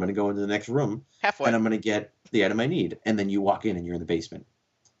the end. I'm going to go into the next room. Halfway. And I'm going to get the item I need. And then you walk in and you're in the basement.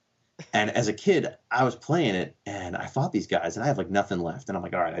 And as a kid, I was playing it and I fought these guys and I have like nothing left. And I'm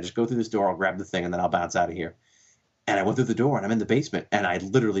like, all right, I just go through this door, I'll grab the thing, and then I'll bounce out of here. And I went through the door and I'm in the basement and I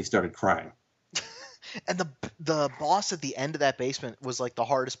literally started crying. And the boss at the end of that basement was like the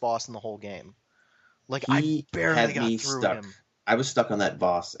hardest boss in the whole game. Like, I barely got through him. I was stuck on that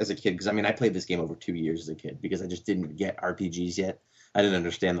boss as a kid because, I played this game over 2 years as a kid because I just didn't get RPGs yet. I didn't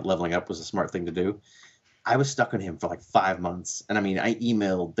understand that leveling up was a smart thing to do. I was stuck on him for like 5 months. And I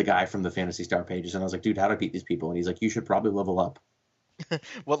emailed the guy from the Phantasy Star pages and I was like, dude, how do I beat these people? And he's like, you should probably level up.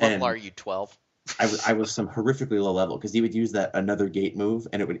 What level are you, 12? I was some horrifically low level because he would use that another gate move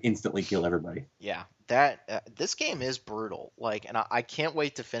and it would instantly kill everybody. Yeah, this game is brutal. Like, and I can't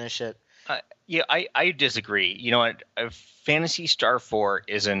wait to finish it. I disagree. You know what? Phantasy Star 4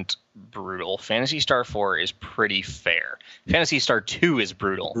 isn't brutal. Phantasy Star 4 is pretty fair. Phantasy Star 2 is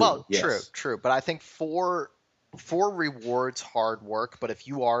brutal. Well, yes. True. But I think 4 rewards hard work. But if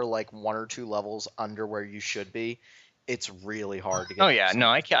you are like 1 or 2 levels under where you should be, it's really hard to get. Oh yeah, no,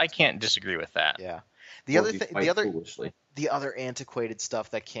 I can't disagree with that. Yeah. Foolishly. The other antiquated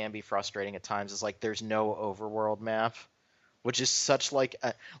stuff that can be frustrating at times is like there's no overworld map, which is such like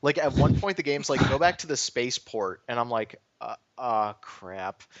at one point the game's like go back to the spaceport, and I'm like,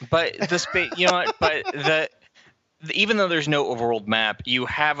 crap. But the space, you know what? But even though there's no overworld map, you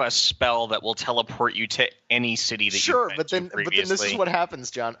have a spell that will teleport you to any city that sure, you've but then this is what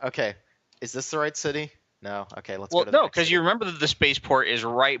happens, John. Okay, is this the right city? No. Okay, let's go to the no, next because city. you remember that the spaceport is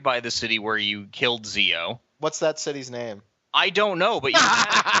right by the city where you killed Zio. What's that city's name? I don't know, but you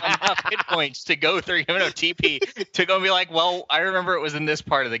have enough hit points to go through, you have enough TP to go and be like, well, I remember it was in this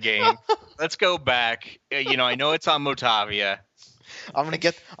part of the game. Let's go back. I know it's on Motavia. I'm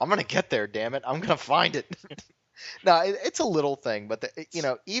gonna get there. Damn it! I'm gonna find it. No, it's a little thing, but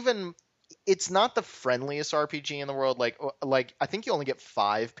even it's not the friendliest RPG in the world. Like I think you only get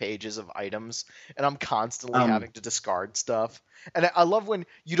 5 pages of items, and I'm constantly having to discard stuff. And I love when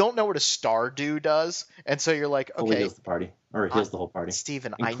you don't know what a Stardew does, and so you're like, okay, heals the party, or it heals the whole party,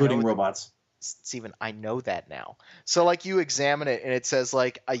 Steven, including robots. Steven, I know that now. So like you examine it, and it says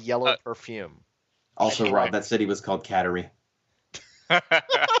like a yellow perfume. Also, Rob, that city was called Cattery.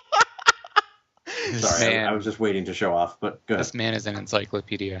 Sorry, I was just waiting to show off, but go ahead. This man is an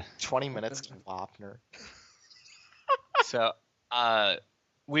encyclopedia. 20 minutes to Wapner. So,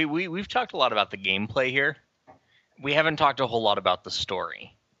 we've talked a lot about the gameplay here. We haven't talked a whole lot about the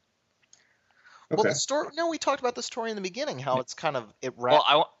story. Okay. Well, the story. No, we talked about the story in the beginning. How it's kind of it.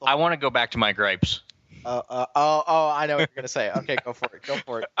 Well, I want to go back to my gripes. I know what you're gonna say. Okay, go for it. Go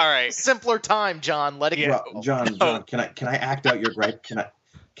for it. All right. Simpler time, John. Let it go. John, can I act out your gripe?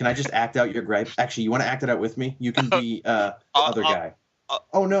 Can I just act out your gripe? Actually, you want to act it out with me? You can be the other guy.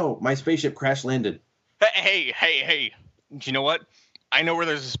 Oh no, my spaceship crash landed. Hey! Do you know what? I know where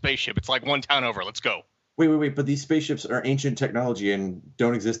there's a spaceship. It's like one town over. Let's go. Wait, but these spaceships are ancient technology and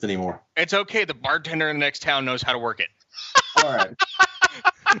don't exist anymore. It's okay. The bartender in the next town knows how to work it. All right.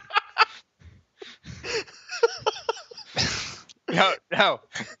 No.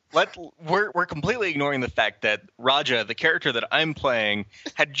 We're completely ignoring the fact that Raja, the character that I'm playing,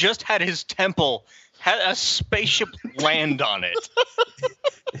 had just had his temple had a spaceship land on it.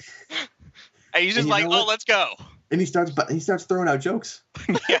 And he's just like, "Oh, let's go." And he starts throwing out jokes.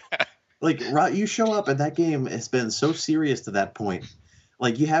 Yeah. Like, you show up and that game has been so serious to that point.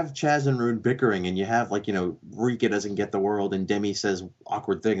 Like, you have Chaz and Rune bickering, and you have, like, Rika doesn't get the world, and Demi says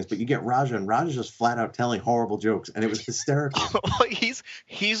awkward things, but you get Raja, and Raja's just flat out telling horrible jokes, and it was hysterical. He's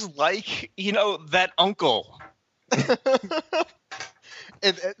like, that uncle.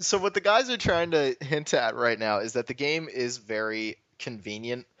 And so what the guys are trying to hint at right now is that the game is very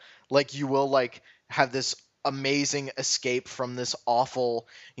convenient. Like, you will, like, have this amazing escape from this awful,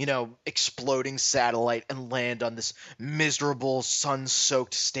 exploding satellite and land on this miserable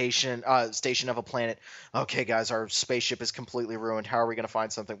sun-soaked station of a planet. Okay, guys, our spaceship is completely ruined. How are we going to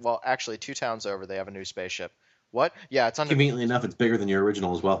find something? Well, actually, 2 towns over, they have a new spaceship. What? Yeah, it's under. Conveniently enough, it's bigger than your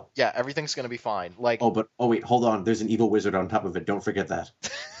original as well. Yeah, everything's going to be fine. Like, oh wait, hold on. There's an evil wizard on top of it. Don't forget that.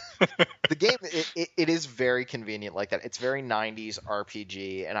 The game, it is very convenient like that. It's very 90s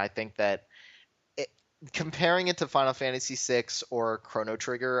RPG, and I think that comparing it to Final Fantasy VI or Chrono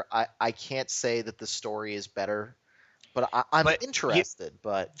Trigger, I can't say that the story is better, but I'm interested.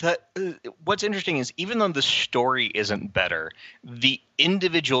 What's interesting is even though the story isn't better, the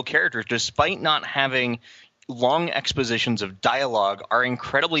individual characters, despite not having long expositions of dialogue, are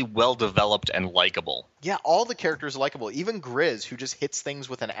incredibly well developed and likable. Yeah, all the characters are likable. Even Grizz, who just hits things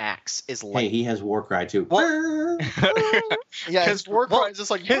with an axe, is like. Hey, he has Warcry too. Yeah, his Warcry is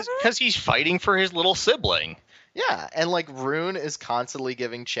just like because he's fighting for his little sibling. Yeah, and like Rune is constantly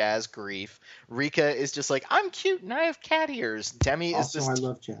giving Chaz grief. Rika is just like, I'm cute and I have cat ears. Demi is I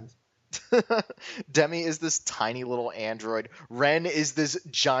love Chaz. Demi is this tiny little android. Ren is this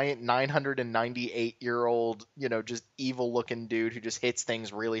giant 998-year-old, just evil-looking dude who just hits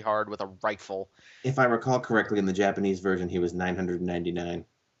things really hard with a rifle. If I recall correctly, in the Japanese version, he was 999.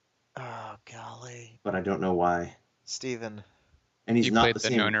 Oh, golly. But I don't know why. Steven. And he's not played the the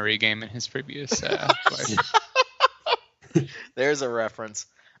same. Nonary game in his previous life. There's a reference.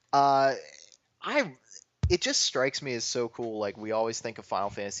 It just strikes me as so cool. Like, we always think of Final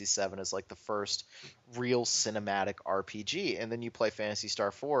Fantasy VII as like the first real cinematic RPG, and then you play Phantasy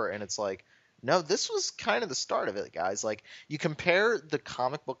Star 4, and it's like, no, this was kind of the start of it, guys. Like, you compare the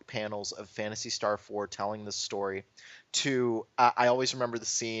comic book panels of Phantasy Star 4 telling this story to, I always remember the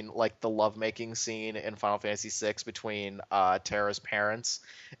scene, like the lovemaking scene in Final Fantasy VI between Terra's parents,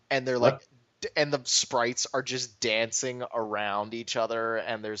 and they're like, and the sprites are just dancing around each other,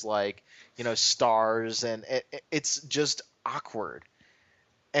 and there's like, stars, and it's just awkward.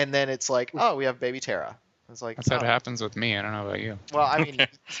 And then it's like, oh, we have baby Terra. It's like, that's how it happens with me. I don't know about you. Well, I mean,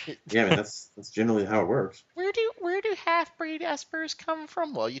 yeah, I mean, that's generally how it works. Where do half-breed espers come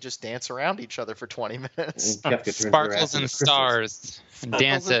from? Well, you just dance around each other for 20 minutes. Sparkles and stars, and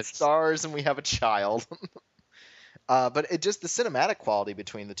dance it. Stars, and we have a child. But it just, the cinematic quality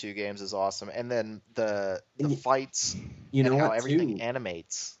between the two games is awesome, and then the fights, and how everything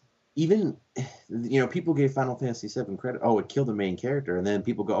animates. Even, people gave Final Fantasy VII credit. Oh, it killed the main character, and then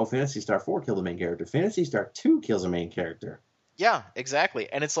people go, "Oh, Phantasy Star 4 killed the main character. Phantasy Star 2 kills the main character." Yeah, exactly,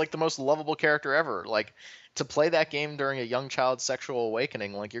 and it's like the most lovable character ever. Like, to play that game during a young child's sexual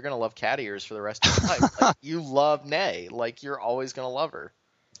awakening, like, you're gonna love cat ears for the rest of your life. Like, you love Nay, like, you're always gonna love her.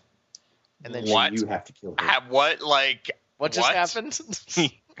 And then you have to kill her. What just happened?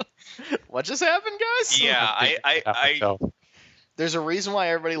 What just happened, guys? Yeah, I There's a reason why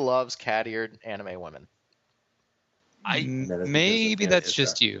everybody loves cat-eared anime women. Maybe that's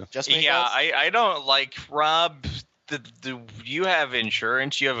just you. Just me, yeah, guys? I don't like Rob. You have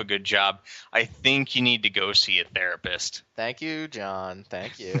insurance. You have a good job. I think you need to go see a therapist. Thank you, John.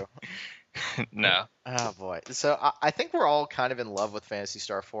 Thank you. No. Oh boy. So I think we're all kind of in love with Phantasy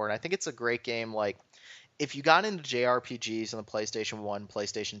Star 4, and I think it's a great game. Like, if you got into JRPGs in the PlayStation 1,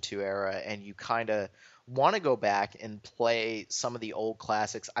 PlayStation 2 era, and you kind of want to go back and play some of the old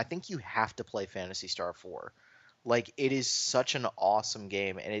classics, I think you have to play Phantasy Star 4. Like, it is such an awesome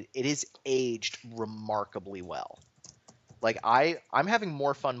game, and it is aged remarkably well. Like, I'm having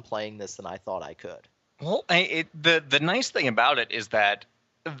more fun playing this than I thought I could. Well, the nice thing about it is that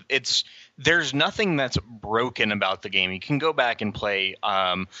there's nothing that's broken about the game. You can go back and play,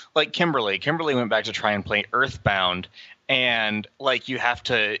 like Kimberly. Kimberly went back to try and play Earthbound, and like you have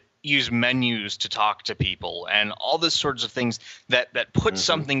to use menus to talk to people and all this sorts of things that put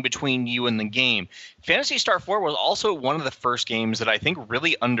something between you and the game. Phantasy Star 4 was also one of the first games that I think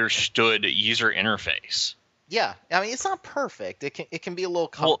really understood user interface. Yeah, I mean, it's not perfect. It can be a little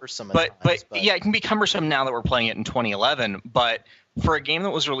cumbersome. But yeah, it can be cumbersome now that we're playing it in 2011. But for a game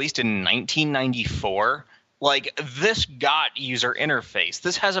that was released in 1994, Like, this got user interface.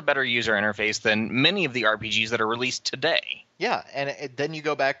 This has a better user interface than many of the RPGs that are released today. Yeah, and then you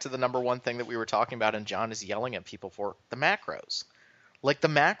go back to the number one thing that we were talking about, and John is yelling at people for, the macros. Like, the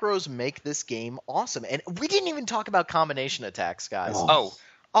macros make this game awesome. And we didn't even talk about combination attacks, guys.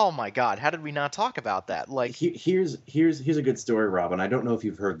 Oh my God, how did we not talk about that? Like, here's a good story, Rob, and I don't know if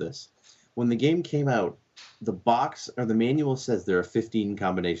you've heard this. When the game came out, the box or the manual says there are 15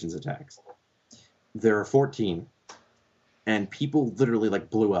 combinations attacks. There are 14, and people literally like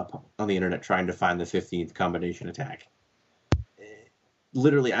blew up on the internet trying to find the 15th combination attack.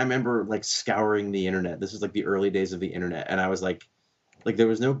 Literally, I remember like scouring the internet. This was like the early days of the internet, and I was like there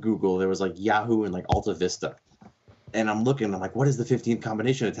was no Google, there was like Yahoo and like Alta Vista. And I'm looking, I'm like, what is the 15th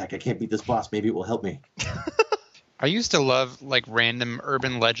combination attack? I can't beat this boss. Maybe it will help me. I used to love like random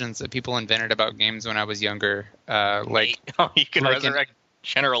urban legends that people invented about games when I was younger. You can resurrect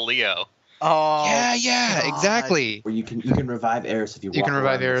General Leo. oh Yeah, God. exactly. Where you can revive Eris if you You walk can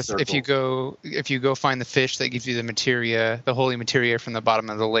revive around in a Eris if you go find the fish that gives you the materia, the holy materia from the bottom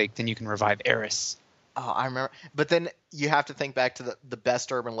of the lake. Then you can revive Eris. Oh, I remember. But then you have to think back to the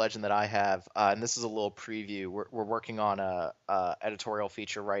best urban legend that I have, and this is a little preview. We're working on a editorial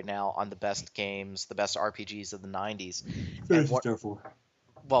feature right now on the best games, the best RPGs of the 90s. Phantasy Star 4.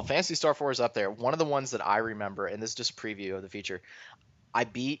 Well, Phantasy Star 4 is up there. One of the ones that I remember, and this is just a preview of the feature, I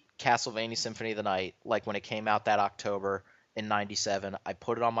beat Castlevania Symphony of the Night, like when it came out that October in 97. I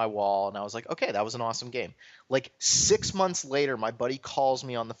put it on my wall, and I was like, okay, that was an awesome game. Like 6 months later, my buddy calls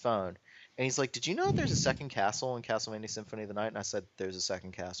me on the phone, and he's like, did you know there's a second castle in Castlevania Symphony of the Night? And I said, there's a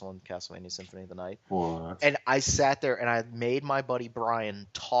second castle in Castlevania Symphony of the Night. What? And I sat there, and I made my buddy Brian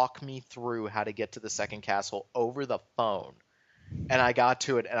talk me through how to get to the second castle over the phone. And I got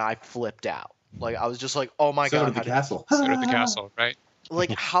to it, and I flipped out. Like, I was just like, oh my God. Did the castle. So did the castle, right?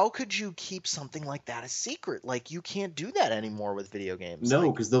 Like, how could you keep something like that a secret? Like, you can't do that anymore with video games.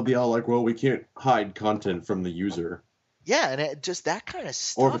 No, because they'll be all like, well, we can't hide content from the user. Yeah, and it just that kind of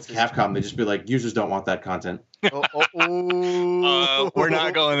stuff. Or if it's Capcom, they just be like, users don't want that content. We're We're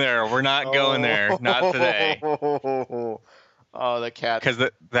not going there. We're not going there. Not today. Oh, the cat. Because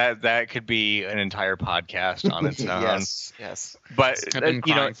that could be an entire podcast on its own. Yes. But I've been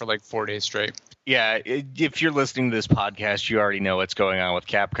crying for like 4 days straight. Yeah, if you're listening to this podcast, you already know what's going on with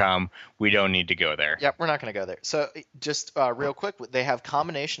Capcom. We don't need to go there. Yep, we're not going to go there. So just real quick, they have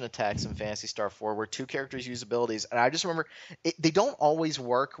combination attacks in Phantasy Star 4 where two characters use abilities. And I just remember they don't always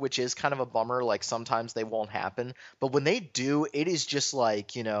work, which is kind of a bummer. Like sometimes they won't happen. But when they do, it is just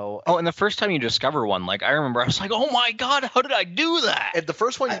like, you know. Oh, and the first time you discover one, like I remember I was like, oh my God, how did I do that? And the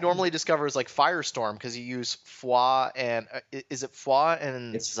first one you normally discover is like Firestorm because you use Foi and is it Foi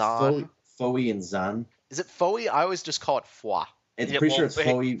and It's Zan? Foey and Zan. Is it Foey? I always just call it Foi. It's Yeah, pretty sure well, it's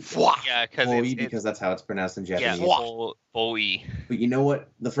Foey. Foi. Yeah, Foey, that's how it's pronounced in Japanese. Bowie. But you know what?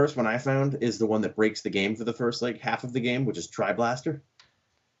 The first one I found is the one that breaks the game for the first like half of the game, which is Tri-Blaster.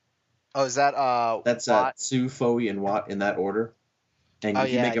 Oh, is that That's Watt? Tsu, Foey, and Watt in that order. And if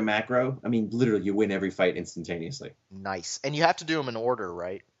you yeah. make a macro, I mean, literally, you win every fight instantaneously. Nice. And you have to do them in order,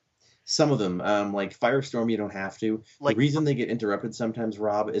 right? Some of them, like Firestorm, you don't have to. Like- The reason they get interrupted sometimes,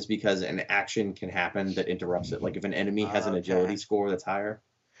 Rob, is because an action can happen that interrupts it. Like if an enemy has an Okay. agility score that's higher.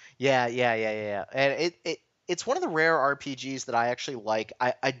 Yeah. And it's one of the rare RPGs that I actually like.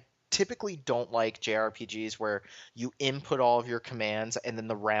 I typically don't like JRPGs where you input all of your commands and then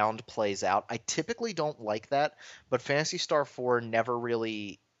the round plays out. I typically don't like that, but Phantasy Star 4 never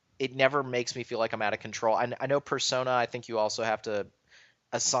makes me feel like I'm out of control. I know Persona, I think you also have to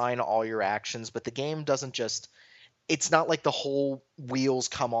assign all your actions, but the game doesn't just it's not like the whole wheels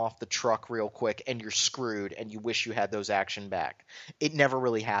come off the truck real quick and you're screwed and you wish you had those action back. It never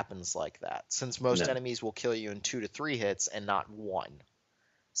really happens like that, since most enemies will kill you in 2 to 3 hits and not 1.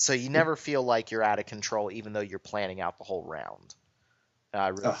 So you never feel like you're out of control even though you're planning out the whole round.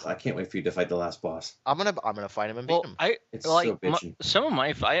 I can't wait for you to fight the last boss. I'm gonna fight him and beat him. It's like so bitchin'. some of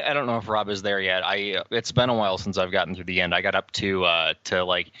my I don't know if Rob is there yet. It's been a while since I've gotten through the end. I got up to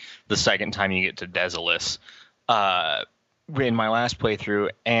like the second time you get to Desolus in my last playthrough,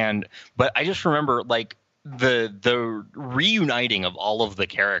 but I just remember like the reuniting of all of the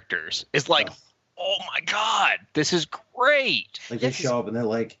characters is like, oh my God, this is great. Like they show up and they're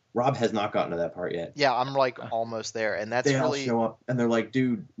like, Rob has not gotten to that part yet. Yeah, I'm like almost there, and that's They really all show up and they're like,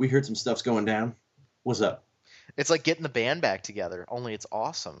 dude, we heard some stuff's going down. What's up? it's like getting the band back together. Only it's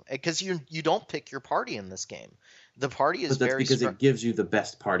awesome because you don't pick your party in this game. The party is But that's very because it gives you the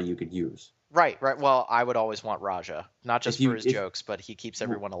best party you could use. Right. Well, I would always want Raja, not just for his if- jokes, but he keeps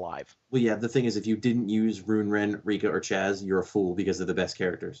everyone alive. Well, yeah, the thing is, if you didn't use Rune Ren, Rika, or Chaz, you're a fool because they're the best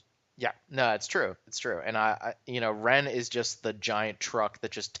characters. Yeah, no, it's true. It's true. And Ren is just the giant truck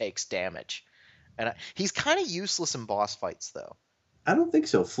that just takes damage. And he's kind of useless in boss fights, though. I don't think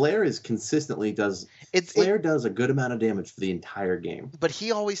so. Flare does a good amount of damage for the entire game. But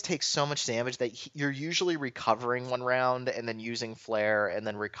he always takes so much damage that you're usually recovering one round and then using Flare and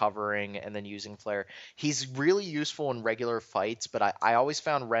then recovering and then using Flare. He's really useful in regular fights, but I always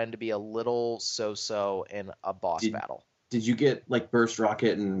found Ren to be a little so-so in a boss battle. Did you get like Burst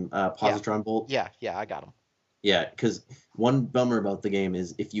Rocket and Positron Bolt? Yeah, I got him. Yeah, because one bummer about the game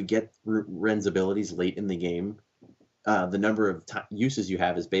is if you get Ren's abilities late in the game, the number of uses you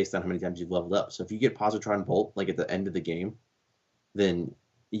have is based on how many times you've leveled up. So if you get Positron Bolt like at the end of the game, then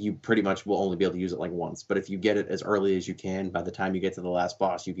you pretty much will only be able to use it like once. But if you get it as early as you can, by the time you get to the last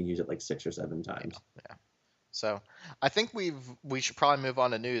boss, you can use it like 6 or 7 times. Yeah. So I think we should probably move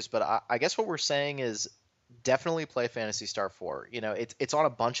on to news, but I guess what we're saying is definitely play Phantasy Star 4. It's on a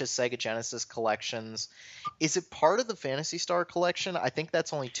bunch of Sega Genesis collections. Is it part of the Phantasy Star collection? I think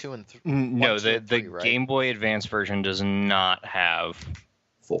that's only 2 and 3. No, the right? Game Boy Advance version does not have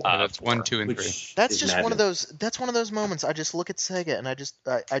 4. That's 1, 2, and 3. That's just magic. That's one of those moments. I just look at Sega and I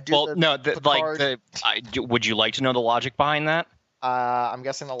do. Well, would you like to know the logic behind that? I'm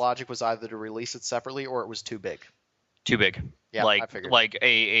guessing the logic was either to release it separately or it was too big. Too big. Yeah, I figured.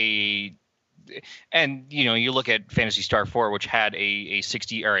 And you look at Phantasy Star 4, which had a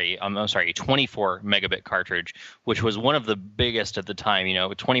 24 megabit cartridge, which was one of the biggest at the time.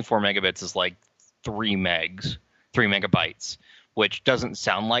 24 megabits is like 3 megabytes, which doesn't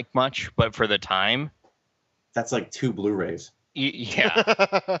sound like much, but for the time, that's like 2 Blu-rays.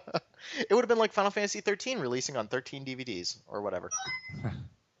 Yeah. It would have been like Final Fantasy 13 releasing on 13 DVDs or whatever.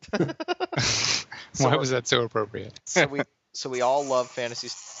 Why was that so appropriate? So we all love Phantasy.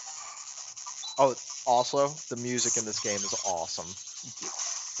 Oh, also the music in this game is awesome.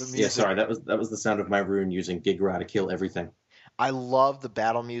 Yeah, sorry, that was the sound of my rune using Gigra to kill everything. I love the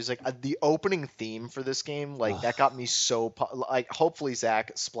battle music. The opening theme for this game, that got me so hopefully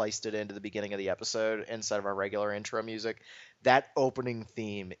Zach spliced it into the beginning of the episode instead of our regular intro music. That opening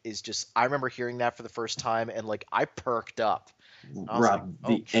theme is just, I remember hearing that for the first time and I perked up. Rob,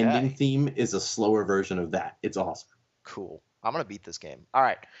 the ending theme is a slower version of that. It's awesome. Cool. I'm going to beat this game. All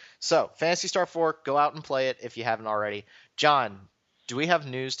right. So, Phantasy Star 4, go out and play it if you haven't already. John, do we have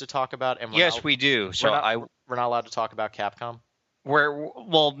news to talk about? And yes, we do. So we're not allowed to talk about Capcom?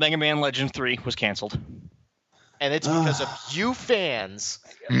 Mega Man Legends 3 was canceled. And it's because of you fans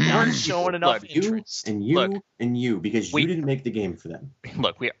not showing enough interest. You, because you didn't make the game for them.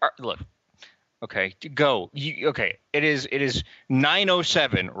 Look. Okay, go. Okay, it is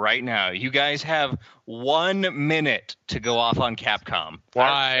 9:07 right now. You guys have 1 minute to go off on Capcom.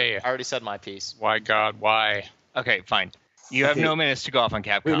 Why? I already said my piece. Why, God? Why? Okay, fine. You have no minutes to go off on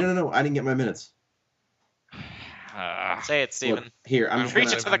Capcom. Wait, no. I didn't get my minutes. Say it, Steven. Look, here, I'm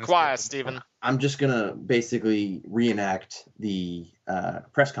preach it to the choir, Steven. I'm just gonna basically reenact the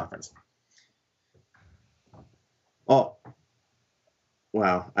press conference. Oh.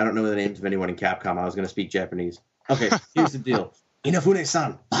 Wow, I don't know the names of anyone in Capcom. I was going to speak Japanese. Okay, here's the deal.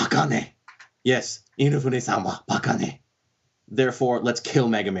 Inafune-san, bakane. Yes, Inafune-san wa bakane. Therefore, let's kill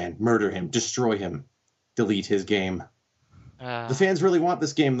Mega Man, murder him, destroy him, delete his game. The fans really want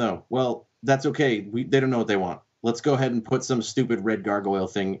this game, though. Well, that's okay. They don't know what they want. Let's go ahead and put some stupid red gargoyle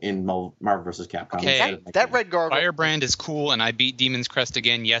thing in Marvel vs. Capcom. Okay, that red gargoyle. Firebrand is cool, and I beat Demon's Crest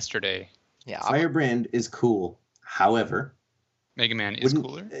again yesterday. Yeah, Firebrand is cool. However, Mega Man is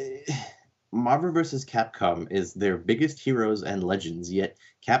cooler. Marvel vs. Capcom is their biggest heroes and legends, yet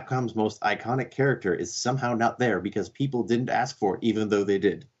Capcom's most iconic character is somehow not there because people didn't ask for it, even though they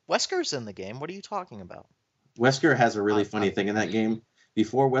did. Wesker's in the game. What are you talking about? Wesker has a really funny thing in that game.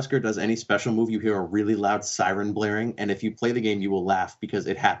 Before Wesker does any special move, you hear a really loud siren blaring, and if you play the game, you will laugh because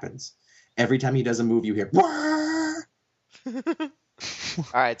it happens. Every time he does a move, you hear All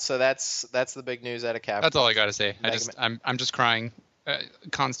right, so that's the big news out of Capcom. That's all I gotta say. I'm just crying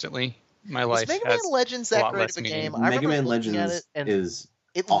constantly. My life. Mega Man Legends that great of a game? I Mega Man Legends is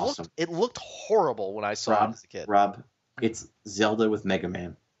awesome. It looked horrible when I saw it as a kid. Rob, it's Zelda with Mega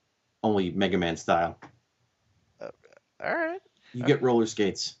Man, only Mega Man style. All right. You get roller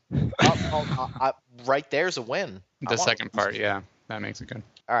skates. Right there's a win. The second part, yeah, that makes it good.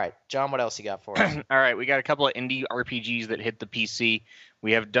 All right, John, what else you got for us? All right, we got a couple of indie RPGs that hit the PC.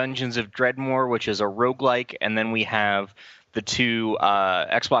 We have Dungeons of Dreadmore, which is a roguelike, and then we have the two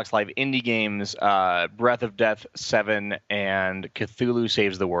Xbox Live indie games, Breath of Death 7 and Cthulhu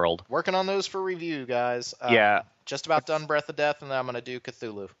Saves the World. Working on those for review, guys. Yeah. Just about done Breath of Death, and then I'm going to do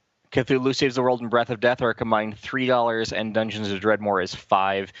Cthulhu. Cthulhu Saves the World and Breath of Death are a combined $3, and Dungeons of Dreadmore is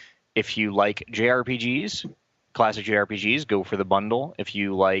 $5. If you like JRPGs, classic JRPGs, go for the bundle. If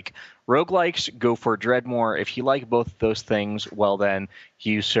you like roguelikes, go for Dreadmore. If you like both those things, well then,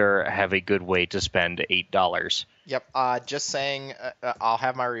 you, sir, have a good way to spend $8. Yep. Just saying, I'll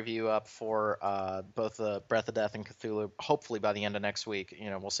have my review up for both the Breath of Death and Cthulhu, hopefully by the end of next week.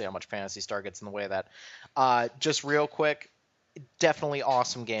 We'll see how much Phantasy Star gets in the way of that. Just real quick, definitely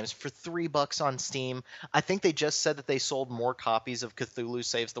awesome games for $3 on Steam. I think they just said that they sold more copies of Cthulhu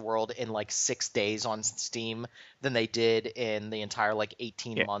Saves the World in like 6 days on Steam than they did in the entire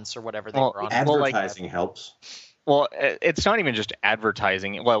 18 months or whatever they were on. Advertising helps. Well, it's not even just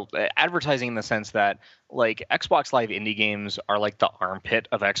advertising. Well, advertising in the sense that Xbox Live indie games are like the armpit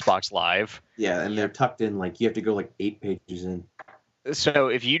of Xbox Live. Yeah, and they're tucked in you have to go 8 pages in. So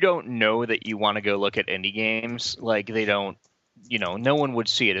if you don't know that you want to go look at indie games, they don't. No one would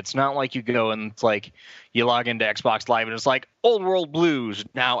see it. It's not like you go and it's you log into Xbox Live and it's Old World Blues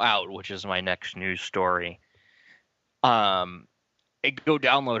now out, which is my next news story. Go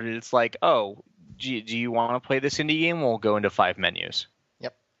download it. It's oh, do you want to play this indie game? We'll go into 5 menus.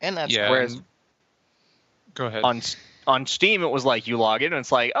 Yep, and that's whereas go ahead. On Steam, it was you log in and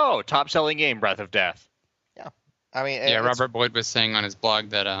it's oh, top selling game, Breath of Death. I mean, Robert Boyd was saying on his blog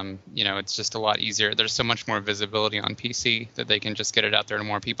that it's just a lot easier. There's so much more visibility on PC that they can just get it out there to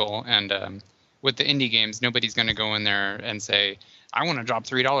more people. And with the indie games, nobody's going to go in there and say, I want to drop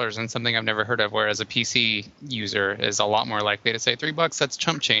 $3 on something I've never heard of. Whereas a PC user is a lot more likely to say $3, that's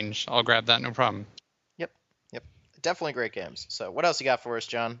chump change. I'll grab that, no problem. Yep. Definitely great games. So what else you got for us,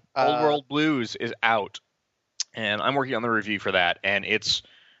 John? Old World Blues is out, and I'm working on the review for that, and it's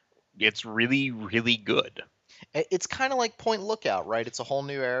really, really good. It's kind of like Point Lookout, right? It's a whole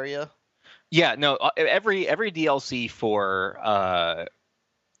new area. Yeah, no. Every DLC for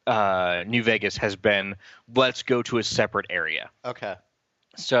New Vegas has been let's go to a separate area. Okay.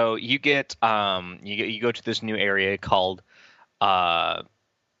 So you get you go to this new area called oh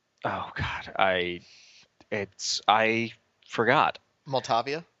god, I forgot.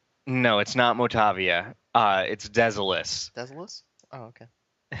 Moltavia? No, it's not Motavia. It's Desolus. Desolus? Oh, okay.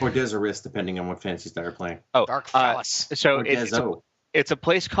 Or Desoris, depending on what Phantasy Star are playing. Oh, Dark Phallus. So it's a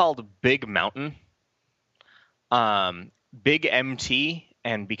place called Big Mountain. Big MT,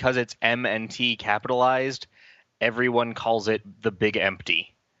 and because it's MNT capitalized, everyone calls it the Big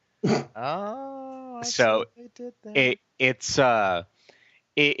Empty. Oh, I so see what they did there. It's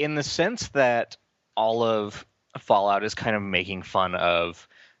in the sense that all of Fallout is kind of making fun of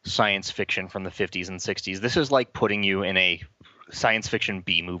science fiction from the 50s and 60s. This is like putting you in a science fiction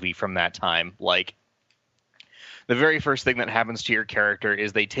B movie from that time. The very first thing that happens to your character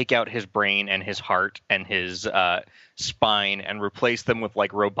is they take out his brain and his heart and his spine and replace them with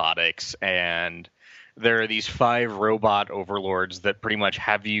robotics, and there are these 5 robot overlords that pretty much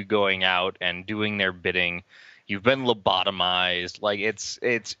have you going out and doing their bidding. You've been lobotomized.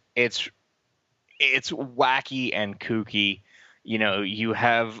 It's wacky and kooky. You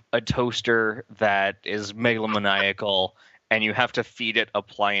have a toaster that is megalomaniacal, and you have to feed it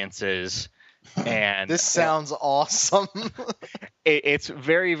appliances. And this sounds awesome. It's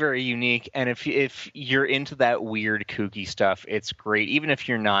very, very unique. And if you're into that weird, kooky stuff, it's great. Even if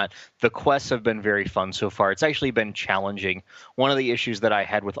you're not, the quests have been very fun so far. It's actually been challenging. One of the issues that I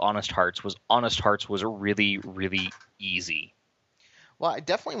had with Honest Hearts was really, really easy. Well, I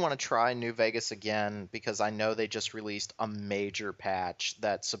definitely want to try New Vegas again because I know they just released a major patch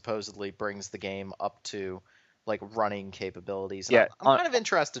that supposedly brings the game up to running capabilities. And yeah, I'm kind of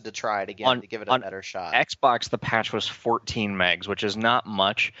interested to try it again to give it a better shot. Xbox, the patch was 14 megs, which is not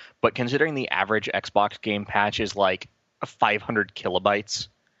much, but considering the average Xbox game patch is 500 kilobytes,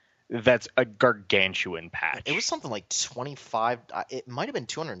 that's a gargantuan patch. It was something like 25. It might have been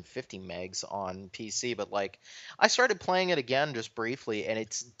 250 megs on PC, but I started playing it again just briefly, and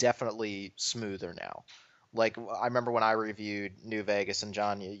it's definitely smoother now. I remember when I reviewed New Vegas, and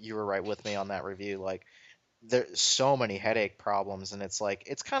John, you were right with me on that review. There's so many headache problems, and it's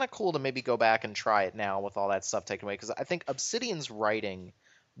it's kind of cool to maybe go back and try it now with all that stuff taken away, because I think Obsidian's writing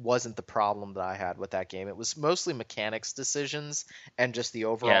wasn't the problem that I had with that game. It was mostly mechanics decisions and just the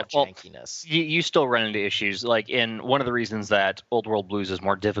overall jankiness. You still run into issues. In one of the reasons that Old World Blues is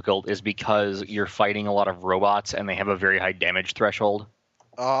more difficult is because you're fighting a lot of robots and they have a very high damage threshold.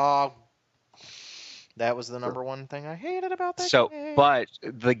 That was the number one thing I hated about that game. But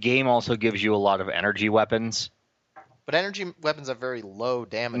the game also gives you a lot of energy weapons. But energy weapons have very low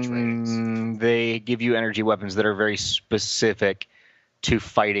damage ratings. They give you energy weapons that are very specific to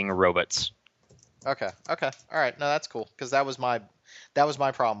fighting robots. Okay. All right. No, that's cool, because that was my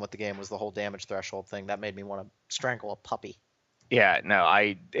problem with the game, was the whole damage threshold thing. That made me want to strangle a puppy. Yeah, no,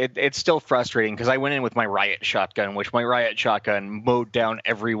 it's still frustrating because I went in with my riot shotgun, which my riot shotgun mowed down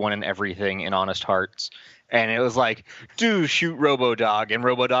everyone and everything in Honest Hearts. And it was like, do shoot Robodog, and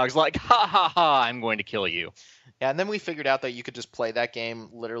Robodog's like, ha ha ha, I'm going to kill you. Yeah, and then we figured out that you could just play that game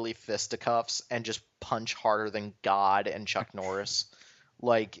literally fisticuffs and just punch harder than God and Chuck Norris.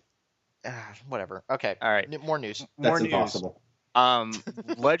 Like, whatever. Okay, All right. more news. More That's news. impossible.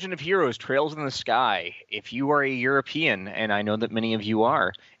 Legend of Heroes: Trails in the Sky. If you are a European, and I know that many of you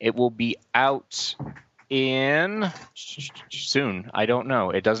are, it will be out in soon. I don't know.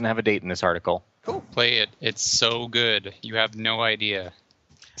 It doesn't have a date in this article. Cool. Play it. It's so good. You have no idea.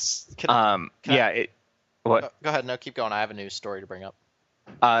 Can I- What? Go ahead. No, keep going. I have a news story to bring up.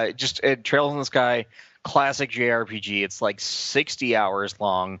 Trails in the Sky, classic JRPG. It's like 60 hours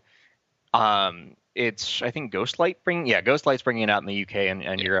long. It's, I think, Ghostlight's bringing it out in the UK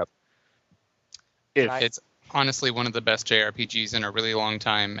and Europe. It's honestly one of the best JRPGs in a really long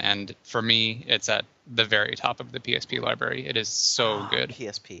time, and for me, it's at the very top of the PSP library. It is so good.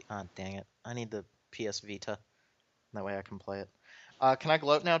 PSP. Oh, dang it. I need the PS Vita. That way I can play it. Can I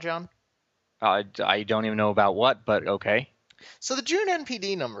gloat now, John? I don't even know about what, but okay. So the June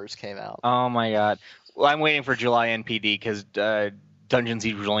NPD numbers came out. Oh my god. Well, I'm waiting for July NPD because Dungeon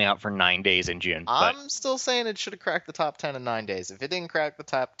Siege was only out for 9 days in June. But I'm still saying it should have cracked the top 10 in 9 days. If it didn't crack the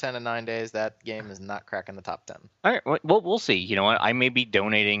top 10 in 9 days, that game is not cracking the top 10. all right, well, we'll see. You know what? I may be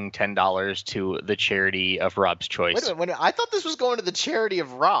donating $10 to the charity of Rob's choice. Wait a minute. I thought this was going to the charity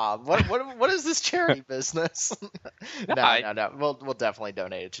of Rob. What is this charity business? No. We'll definitely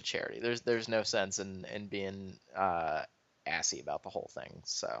donate it to charity. There's no sense in being assy about the whole thing.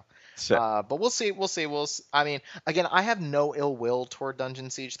 So but we'll see. I mean, again, I have no ill will toward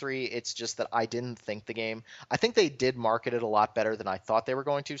Dungeon Siege 3. It's just that I didn't think the game. I think they did market it a lot better than I thought they were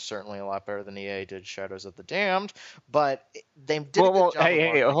going to. Certainly a lot better than EA did Shadows of the Damned. But they did a good job.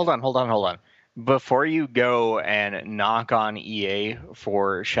 Hey, hold on. Before you go and knock on EA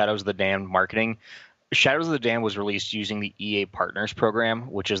for Shadows of the Damned marketing, Shadows of the Damned was released using the EA Partners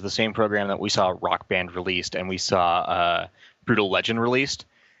program, which is the same program that we saw Rock Band released and we saw Brutal Legend released.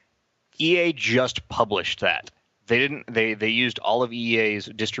 EA just published that. They used all of EA's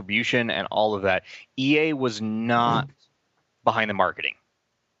distribution and all of that. EA was not behind the marketing.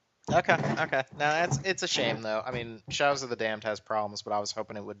 Okay. Now it's a shame though. I mean, Shadows of the Damned has problems, but I was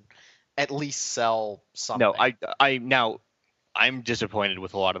hoping it would at least sell something. No, I'm disappointed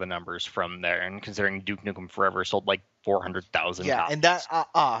with a lot of the numbers from there, and considering Duke Nukem Forever sold like 400,000 copies.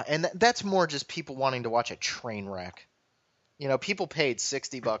 And that's more just people wanting to watch a train wreck. You know, people paid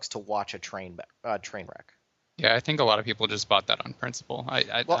 $60 to watch a train wreck. Yeah, I think a lot of people just bought that on principle. I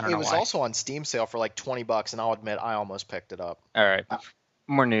don't know it was why. also on Steam sale for like $20, and I'll admit I almost picked it up. All right,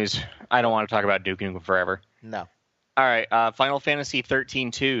 more news. I don't want to talk about Duke Nukem Forever. No. All right, Final Fantasy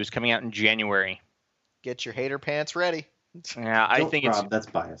 13-2 is coming out in January. Get your hater pants ready. Yeah, Rob, that's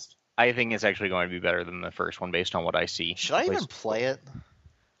biased. I think it's actually going to be better than the first one based on what I see. Should I even play it?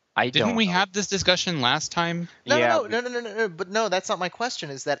 Didn't we have this discussion last time? No. But no, that's not my question.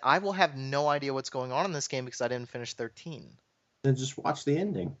 Is that I will have no idea what's going on in this game because I didn't finish 13. Then just watch the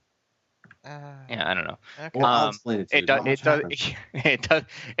ending. Yeah, I don't know. Okay. Well, I'll explain it to you.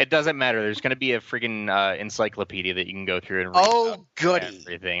 It doesn't matter. There's going to be a freaking encyclopedia that you can go through and read. Oh, goody.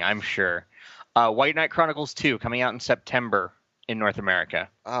 Everything, I'm sure. White Knight Chronicles 2 coming out in September in North America.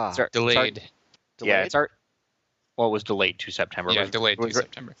 Delayed. Yeah, well, it was delayed to September. Yeah, delayed to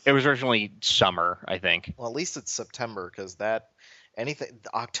September. It was originally summer, I think. Well, at least it's September because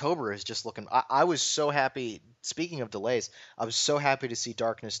October is just looking. I was so happy. Speaking of delays, I was so happy to see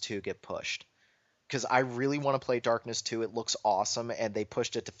Darkness 2 get pushed because I really want to play Darkness 2. It looks awesome, and they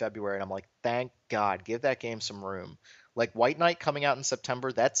pushed it to February, and I'm like, thank God, give that game some room. Like White Knight coming out in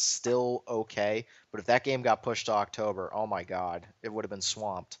September, that's still okay, but if that game got pushed to October, oh my God, it would have been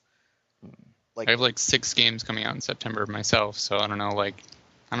swamped. I have like 6 games coming out in September myself, so I don't know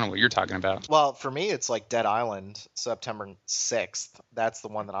what you're talking about. Well, for me, it's like Dead Island, September 6th. That's the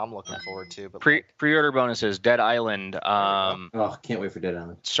one that I'm looking forward to. But pre-order bonuses: Dead Island, Can't wait for Dead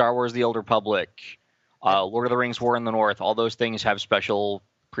Island. Star Wars: The Old Republic, Lord of the Rings: War in the North. All those things have special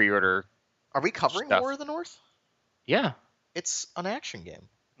pre-order. Are we covering stuff. War of the North? Yeah. It's an action game.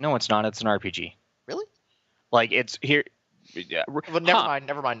 No, it's not. It's an RPG. Really? Like it's here. Yeah. Well,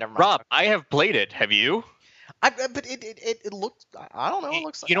 never mind. Rob, I have played it. Have you? But it looked. I don't know. It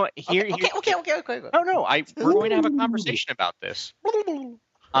looks. You know what? Okay. No. We're going to have a conversation about this.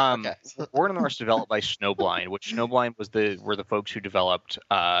 Okay. War in the North is developed by Snowblind, which Snowblind were the folks who developed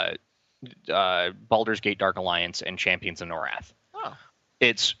Baldur's Gate: Dark Alliance and Champions of Norath. Oh.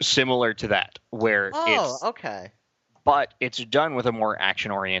 It's similar to that, where it's okay. but it's done with a more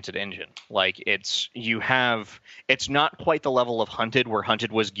action-oriented engine. Like it's not quite the level of Hunted, where Hunted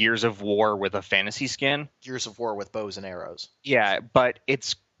was Gears of War with a fantasy skin. Gears of War with bows and arrows. Yeah, but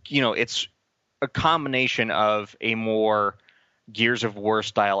it's a combination of a more Gears of War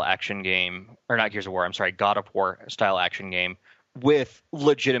style action game, or not Gears of War, I'm sorry, God of War style action game with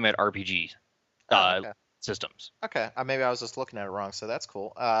legitimate RPG Okay. systems. Okay, maybe I was just looking at it wrong, so that's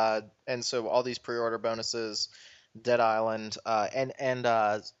cool. And so all these pre-order bonuses, Dead Island,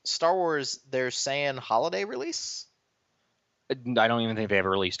 and Star Wars, they're saying holiday release? I don't even think they have a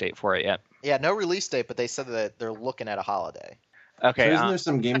release date for it yet. Yeah, no release date, but they said that they're looking at a holiday. Okay. So isn't there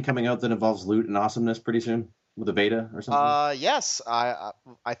some game coming out that involves loot and awesomeness pretty soon with a beta or something? Yes, I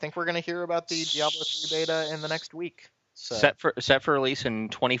think we're gonna hear about the Diablo 3 beta in the next week. So set for release in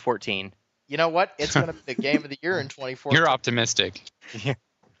 2014. you know what? It's gonna be the game of the year in 2014. You're optimistic.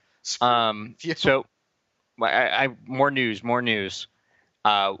 So more news.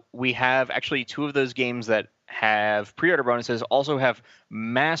 We have actually two of those games that have pre-order bonuses also have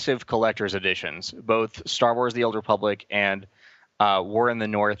massive collector's editions. Both Star Wars The Old Republic and War in the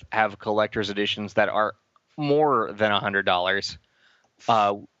North have collector's editions that are more than $100.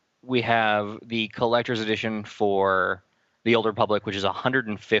 We have the collector's edition for The Old Republic, which is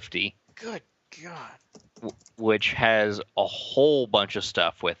 $150. Good God. Which has a whole bunch of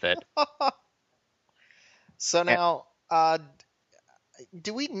stuff with it. So now,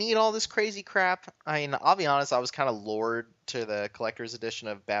 do we need all this crazy crap? I mean, I'll be honest, I was kind of lured to the collector's edition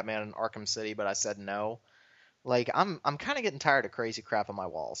of Batman and Arkham City, but I said no. Like, I'm kind of getting tired of crazy crap on my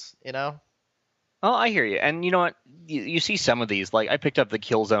walls, you know? Oh, I hear you. And you know what? You see some of these. Like, I picked up the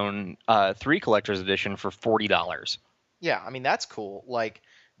Killzone 3 collector's edition for $40. Yeah, I mean, that's cool. Like,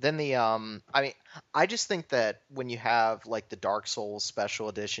 then I just think that when you have, like, the Dark Souls special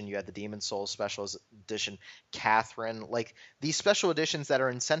edition, you had the Demon Souls special edition, Catherine, like, these special editions that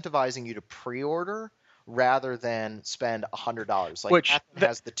are incentivizing you to pre-order rather than spend $100. Like, Catherine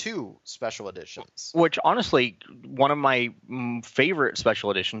has the two special editions. Which, honestly, one of my favorite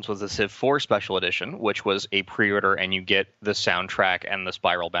special editions was the Civ 4 special edition, which was a pre-order, and you get the soundtrack and the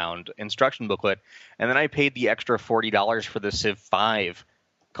spiral-bound instruction booklet. And then I paid the extra $40 for the Civ 5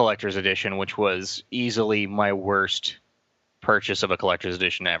 collector's edition, which was easily my worst purchase of a collector's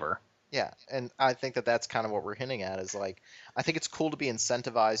edition ever. Yeah, and I think that that's kind of what we're hinting at is, like, I think it's cool to be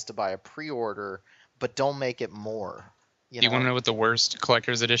incentivized to buy a pre-order, but don't make it more. You want to know what the worst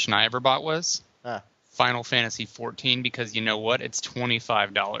collector's edition I ever bought was? Final Fantasy 14, because you know what? It's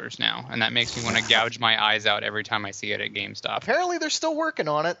 $25 now, and that makes me want to gouge my eyes out every time I see it at GameStop. Apparently they're still working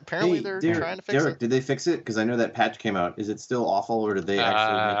on it. Apparently they're trying to fix Derek, it. did they fix it? Because I know that patch came out. Is it still awful, or did they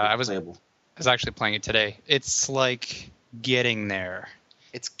actually make it playable? I was actually playing it today. It's like getting there.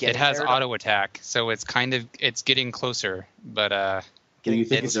 It has auto attack, so it's getting closer, but Do you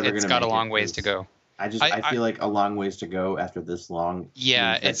think it's got a long ways to go. I feel like a long ways to go after this long.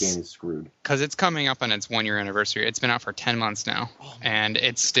 Yeah, that game is screwed. Because it's coming up on its 1-year anniversary. It's been out for 10 months now, and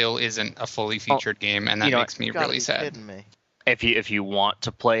it still isn't a fully featured game, and that makes me really sad. Me. If you want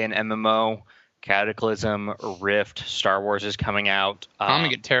to play an MMO, Cataclysm, Rift, Star Wars is coming out. I'm gonna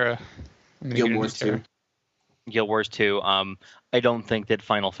get Terra. Guild Wars 2. Guild Wars 2. I don't think that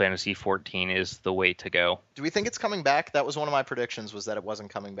Final Fantasy 14 is the way to go. Do we think it's coming back? That was one of my predictions, was that it wasn't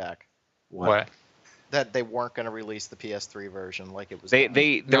coming back. What? That they weren't going to release the PS3 version like it was. They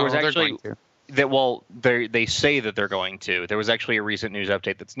say that they're going to. There was actually a recent news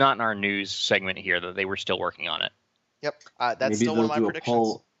update that's not in our news segment here that they were still working on it. Yep, that's still one of my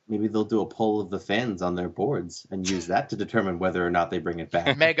predictions. Maybe they'll do a poll of the fans on their boards and use that to determine whether or not they bring it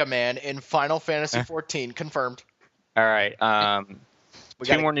back. Mega Man in Final Fantasy 14 confirmed. All right.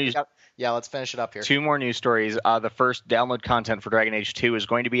 Two more news. Yeah, let's finish it up here. Two more news stories. The first download content for Dragon Age 2 is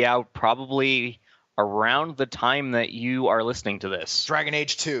going to be out probably around the time that you are listening to this. Dragon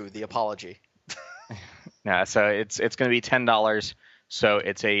Age 2, the apology. Yeah, so it's going to be $10. So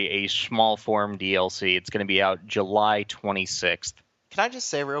it's a small form DLC. It's going to be out July 26th. Can I just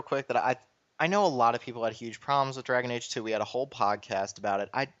say real quick that I know a lot of people had huge problems with Dragon Age 2. We had a whole podcast about it.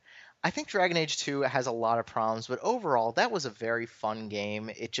 I think Dragon Age 2 has a lot of problems, but overall, that was a very fun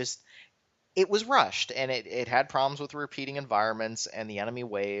game. It was rushed, and it had problems with repeating environments and the enemy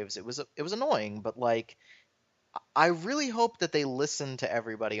waves. It was annoying, but like, I really hope that they listen to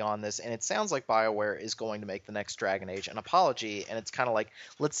everybody on this, and it sounds like BioWare is going to make the next Dragon Age an apology, and it's kind of like,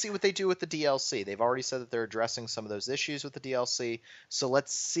 let's see what they do with the DLC. They've already said that they're addressing some of those issues with the DLC, so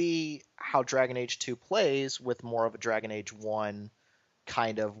let's see how Dragon Age 2 plays with more of a Dragon Age 1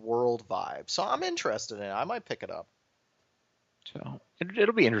 kind of world vibe. So I'm interested in it. I might pick it up. So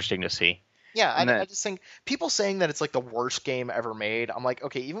it'll be interesting to see. Yeah, And I just think people saying that it's like the worst game ever made, I'm like,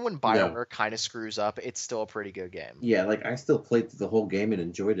 okay, even when BioWare kind of screws up, it's still a pretty good game. Yeah, like I still played through the whole game and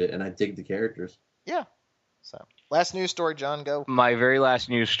enjoyed it, and I dig the characters. Yeah. So, last news story, John, go. My very last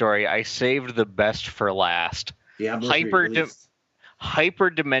news story, I saved the best for last. Diablo 3 released.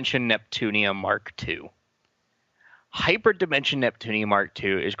 Hyperdimension Neptunia Mark II. Hyperdimension Neptunia Mark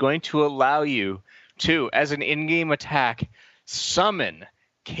II is going to allow you to, as an in-game attack, summon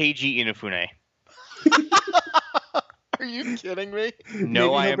Keiji Inafune. Are you kidding me?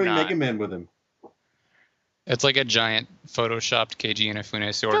 No, Maybe I he'll am bring not. Mega Man with him. It's like a giant photoshopped Keiji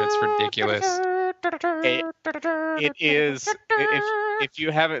Inafune sword. It's ridiculous. It is. If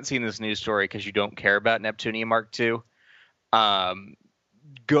you haven't seen this news story because you don't care about Neptunia Mark II,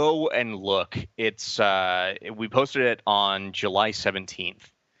 go and look. It's we posted it on July 17th.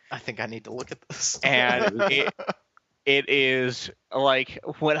 I think I need to look at this. And it is like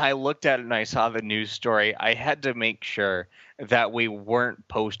when I looked at it and I saw the news story, I had to make sure that we weren't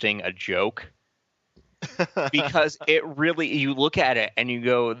posting a joke because it really, you look at it and you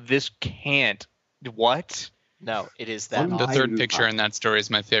go, this can't, what? No, it is that. The third picture in that story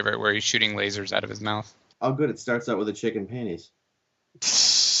is my favorite, where he's shooting lasers out of his mouth. Oh, good. It starts out with a chicken panties.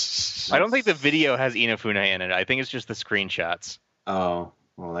 I don't think the video has Inafune in it. I think it's just the screenshots. Oh,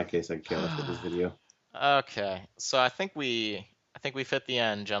 well, in that case, I care less with this video. Okay, so I think we fit the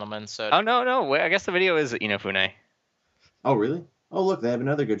end, gentlemen. So Oh no, wait, I guess the video is Inafune. Oh, really? Oh, look, they have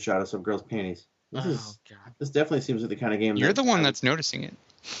another good shot of some girl's panties. God. This definitely seems like the kind of game. You're the one that's noticing it.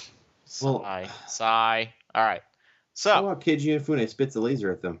 Well- Sigh. All right. So Oh, wow, Keiji Inafune spits a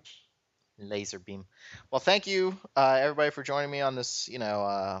laser at them. laser beam. Well, thank you, everybody, for joining me on this,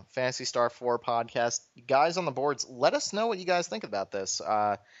 Phantasy Star 4 podcast. Guys on the boards, let us know what you guys think about this.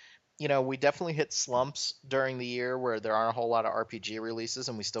 We definitely hit slumps during the year where there aren't a whole lot of RPG releases,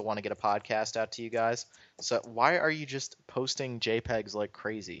 and we still want to get a podcast out to you guys. So why are you just posting JPEGs like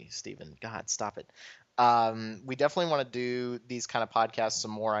crazy, Steven? God, stop it. We definitely want to do these kind of podcasts some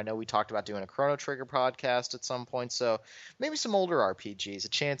more. I know we talked about doing a Chrono Trigger podcast at some point, so maybe some older RPGs, a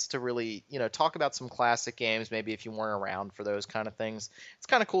chance to really, talk about some classic games, maybe if you weren't around for those kind of things. It's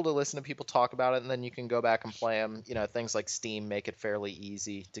kind of cool to listen to people talk about it, and then you can go back and play them. Things like Steam make it fairly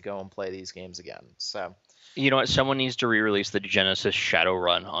easy to go and play these games again. So, You know what? Someone needs to re-release the Genesis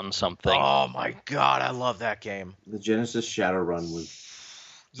Shadowrun on something. oh my god, I love that game. The Genesis Shadowrun was.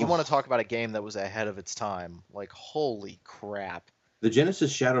 You want to talk about a game that was ahead of its time. Like, holy crap. The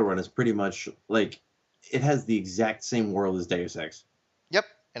Genesis Shadowrun is pretty much like it has the exact same world as Deus Ex. Yep,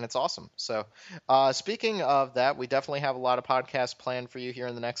 and it's awesome. So, speaking of that, we definitely have a lot of podcasts planned for you here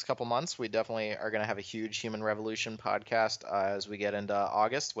in the next couple months. We definitely are going to have a huge Human Revolution podcast as we get into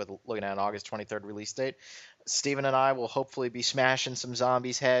August, with looking at an August 23rd release date. Steven and I will hopefully be smashing some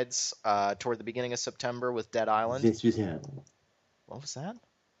zombies' heads toward the beginning of September with Dead Island. This was happening. What was that?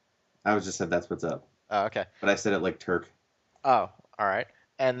 I was just said that's what's up, Oh, okay. but I said it like Turk. Oh, all right.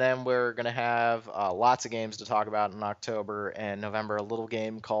 And then we're going to have lots of games to talk about in October and November. A little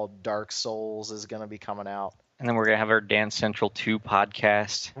game called Dark Souls is going to be coming out. And then we're going to have our Dance Central 2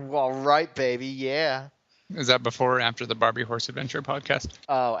 podcast. All right, baby. Yeah. Is that before or after the Barbie Horse Adventure podcast?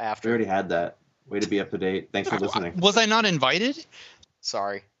 Oh, We after. already had that. Way to be up to date. Thanks for listening. Was I not invited?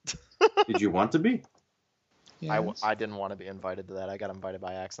 Sorry. Did you want to be? I didn't want to be invited to that. I got invited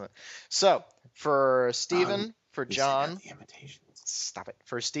by accident. So, for Steven, for We sent John, out the invitations. stop it.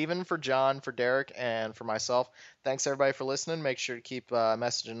 For Steven, for John, for Derek, and for myself, thanks everybody for listening. Make sure to keep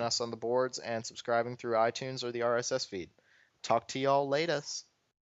messaging us on the boards and subscribing through iTunes or the RSS feed. Talk to y'all later.